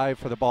nice dive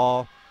for the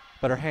ball,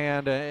 but her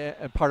hand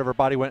and part of her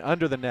body went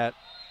under the net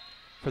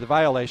for the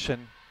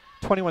violation.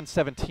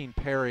 21-17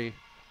 Perry.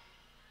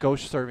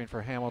 Ghosh serving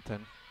for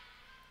Hamilton.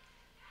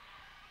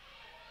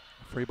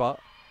 Free ball.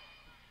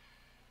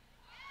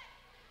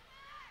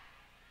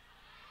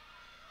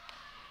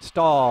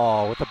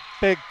 Stahl with a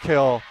big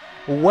kill.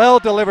 Well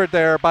delivered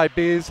there by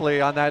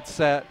Beasley on that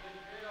set.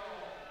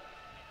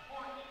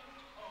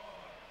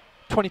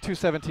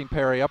 22-17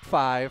 Perry, up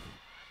 5.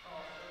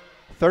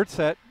 Third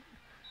set.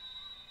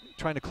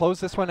 Trying to close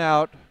this one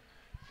out.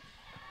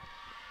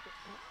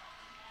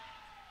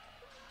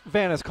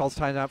 Vanis calls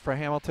timeout for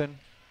Hamilton.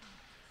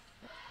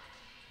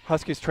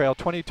 Huskies trail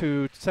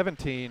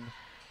 22-17.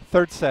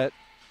 Third set,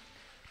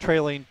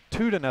 trailing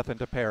 2-0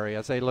 to Perry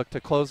as they look to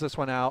close this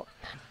one out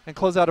and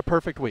close out a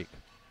perfect week.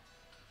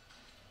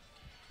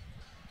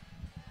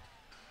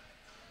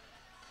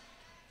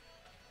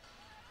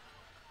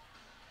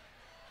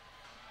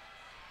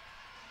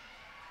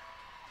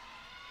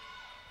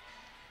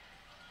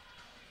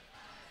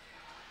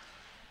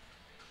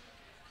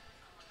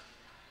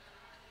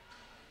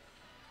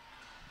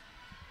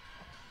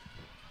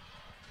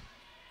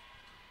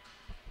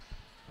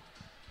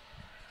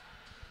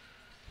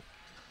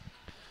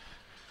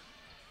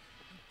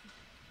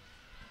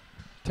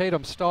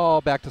 Tatum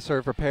Stahl back to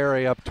serve for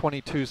Perry, up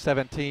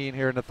 22-17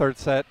 here in the third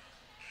set.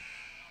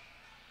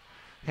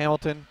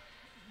 Hamilton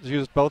has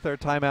used both their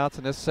timeouts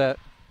in this set.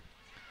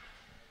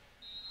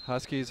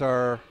 Huskies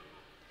are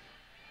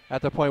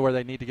at the point where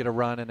they need to get a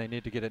run, and they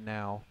need to get it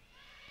now.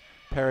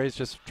 Perry's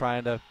just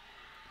trying to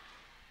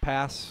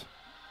pass,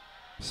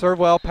 serve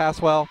well, pass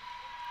well,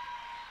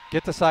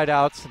 get the side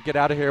outs, and get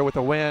out of here with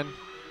a win,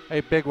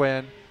 a big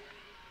win.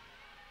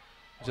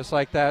 Just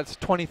like that, it's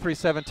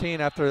 23-17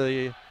 after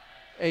the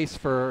ace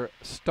for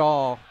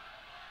Stahl.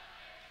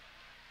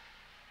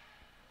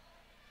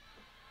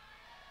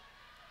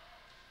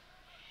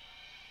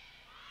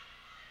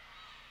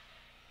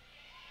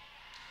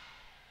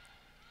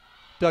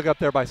 Dug up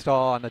there by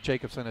Stahl on the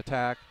Jacobson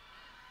attack.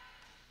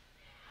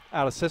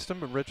 Out of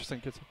system, and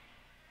Richardson gets it.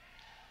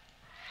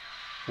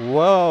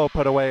 Whoa,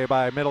 put away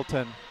by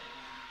Middleton.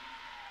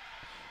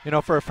 You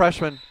know, for a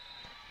freshman,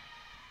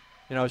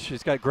 you know,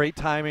 she's got great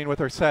timing with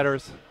her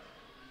setters,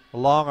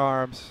 long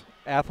arms,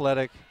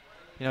 athletic.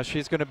 You know,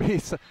 she's going to be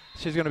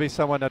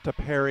someone that the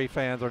Perry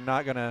fans are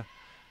not going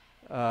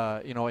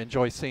to, you know,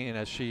 enjoy seeing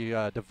as she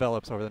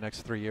develops over the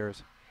next 3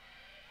 years.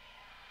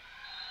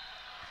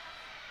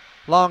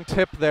 Long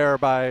tip there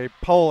by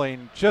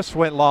Poling, just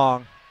went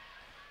long.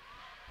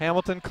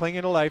 Hamilton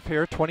clinging to life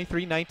here,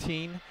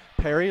 23-19.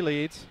 Perry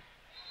leads.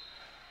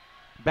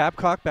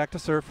 Babcock back to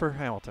serve for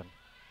Hamilton.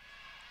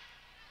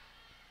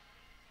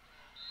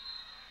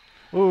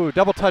 Ooh,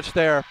 double touch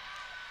there.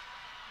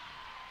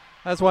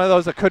 That's one of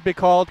those that could be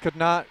called, could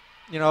not.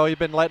 You know, you've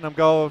been letting them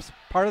go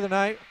part of the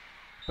night.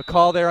 The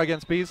call there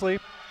against Beasley.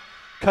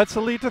 Cuts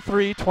the lead to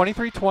 3,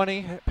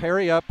 23-20.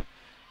 Perry up.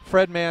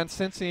 Fredman,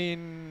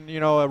 sensing, you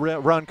know, a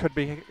run could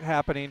be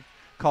happening,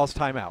 calls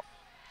timeout.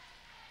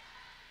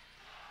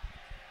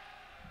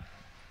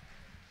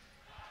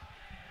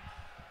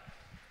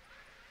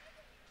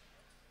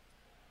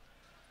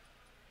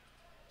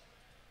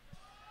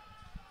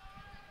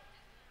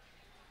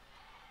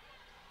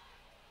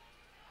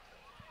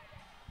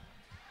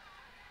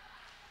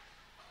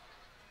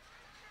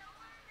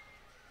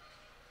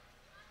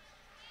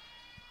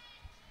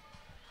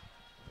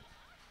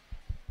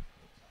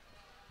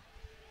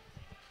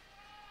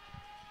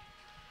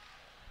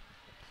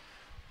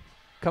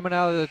 Coming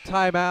out of the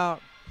timeout,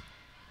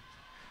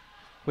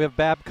 we have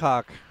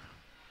Babcock.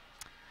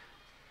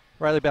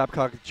 Riley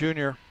Babcock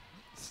Jr.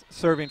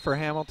 Serving for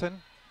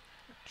Hamilton.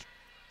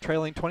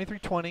 Trailing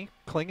 23-20,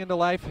 clinging to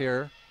life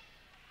here.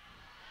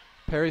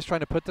 Perry's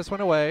trying to put this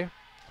one away.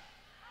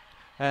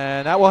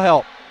 And that will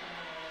help.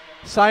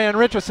 Cyan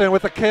Richardson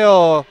with a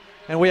kill,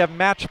 and we have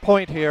match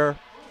point here.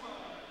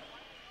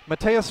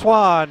 Matea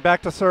Swan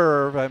back to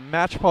serve, a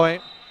match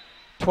point,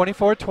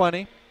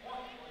 24-20.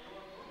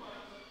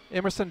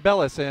 Emerson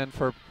Bellis in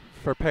for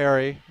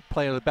Perry,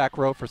 playing the back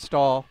row for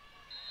Stahl.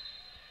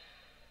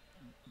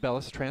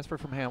 Bellis transfer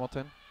from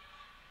Hamilton.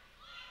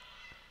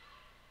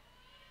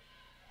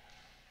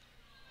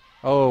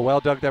 Oh, well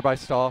dug there by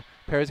Stahl.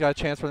 Perry's got a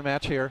chance for the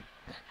match here.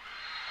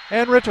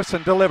 And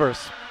Richardson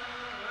delivers.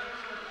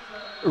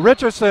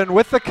 Richardson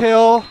with the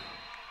kill.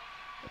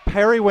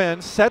 Perry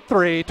wins set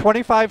 3,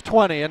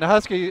 25-20, and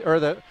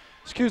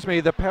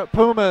the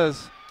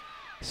Pumas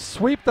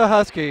sweep the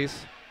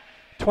Huskies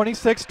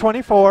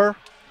 26-24,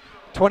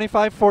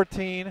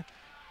 25-14,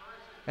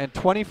 and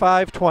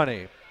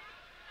 25-20.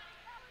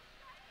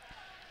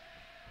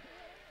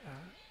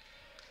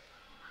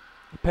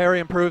 Perry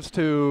improves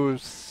to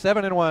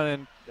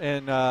 7-1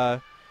 in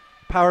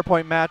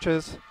PowerPoint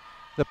matches.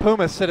 The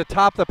Pumas sit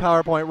atop the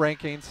PowerPoint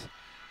rankings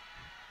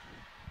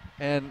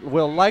and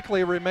will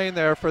likely remain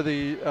there for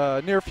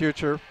the near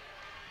future.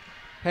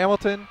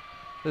 Hamilton,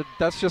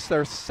 that's just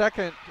their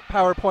second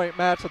PowerPoint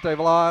match that they've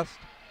lost.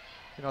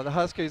 You know, the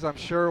Huskies, I'm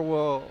sure,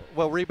 will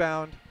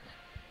rebound.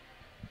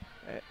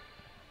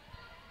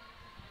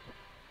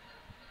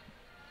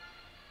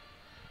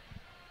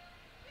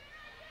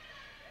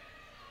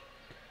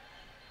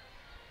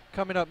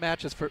 Coming up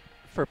matches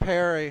for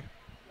Perry.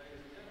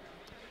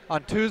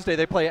 On Tuesday,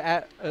 they play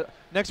at,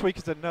 next week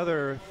is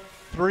another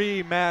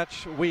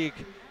 3-match week.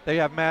 They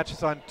have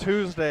matches on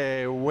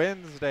Tuesday,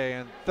 Wednesday,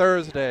 and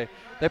Thursday.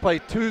 They play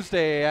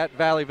Tuesday at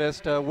Valley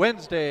Vista,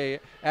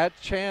 Wednesday at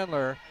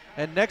Chandler,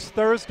 and next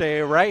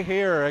Thursday right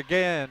here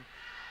again,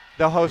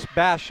 they'll host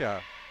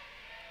Basha.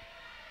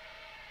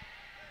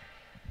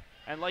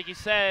 And like you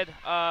said,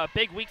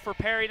 big week for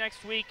Perry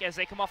next week as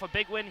they come off a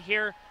big win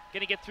here. Going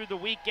to get through the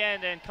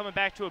weekend and coming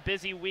back to a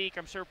busy week.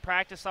 I'm sure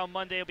practice on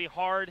Monday will be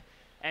hard,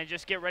 and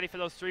just get ready for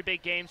those 3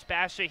 big games.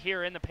 Basha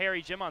here in the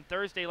Perry Gym on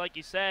Thursday, like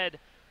you said.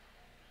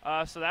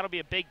 So that'll be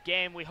a big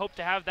game. We hope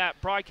to have that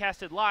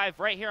broadcasted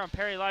live right here on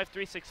Perry Live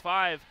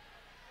 365.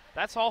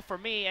 That's all for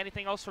me.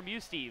 Anything else from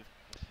you, Steve?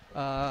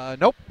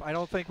 Nope. I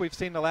don't think we've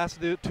seen the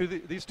last of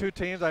these two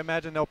teams. I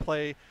imagine they'll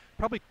play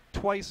probably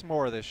twice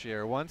more this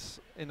year. Once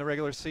in the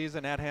regular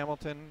season at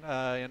Hamilton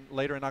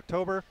later in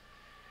October,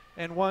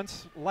 and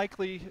once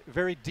likely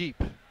very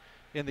deep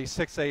in the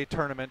 6A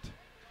tournament,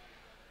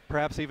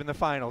 perhaps even the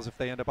finals if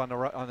they end up on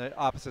the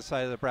opposite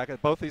side of the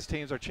bracket. Both these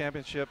teams are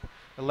championship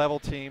level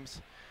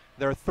teams.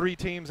 There are 3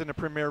 teams in the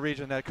Premier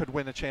Region that could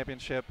win the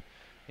championship.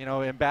 You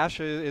know, and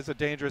Basha is a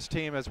dangerous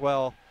team as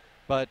well,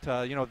 but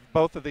you know,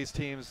 both of these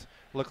teams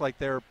look like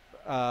they're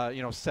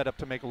you know, set up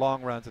to make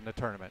long runs in the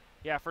tournament.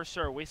 Yeah, for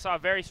sure. We saw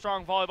very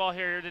strong volleyball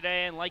here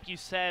today, and like you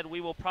said, we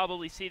will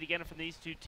probably see it again from these two teams.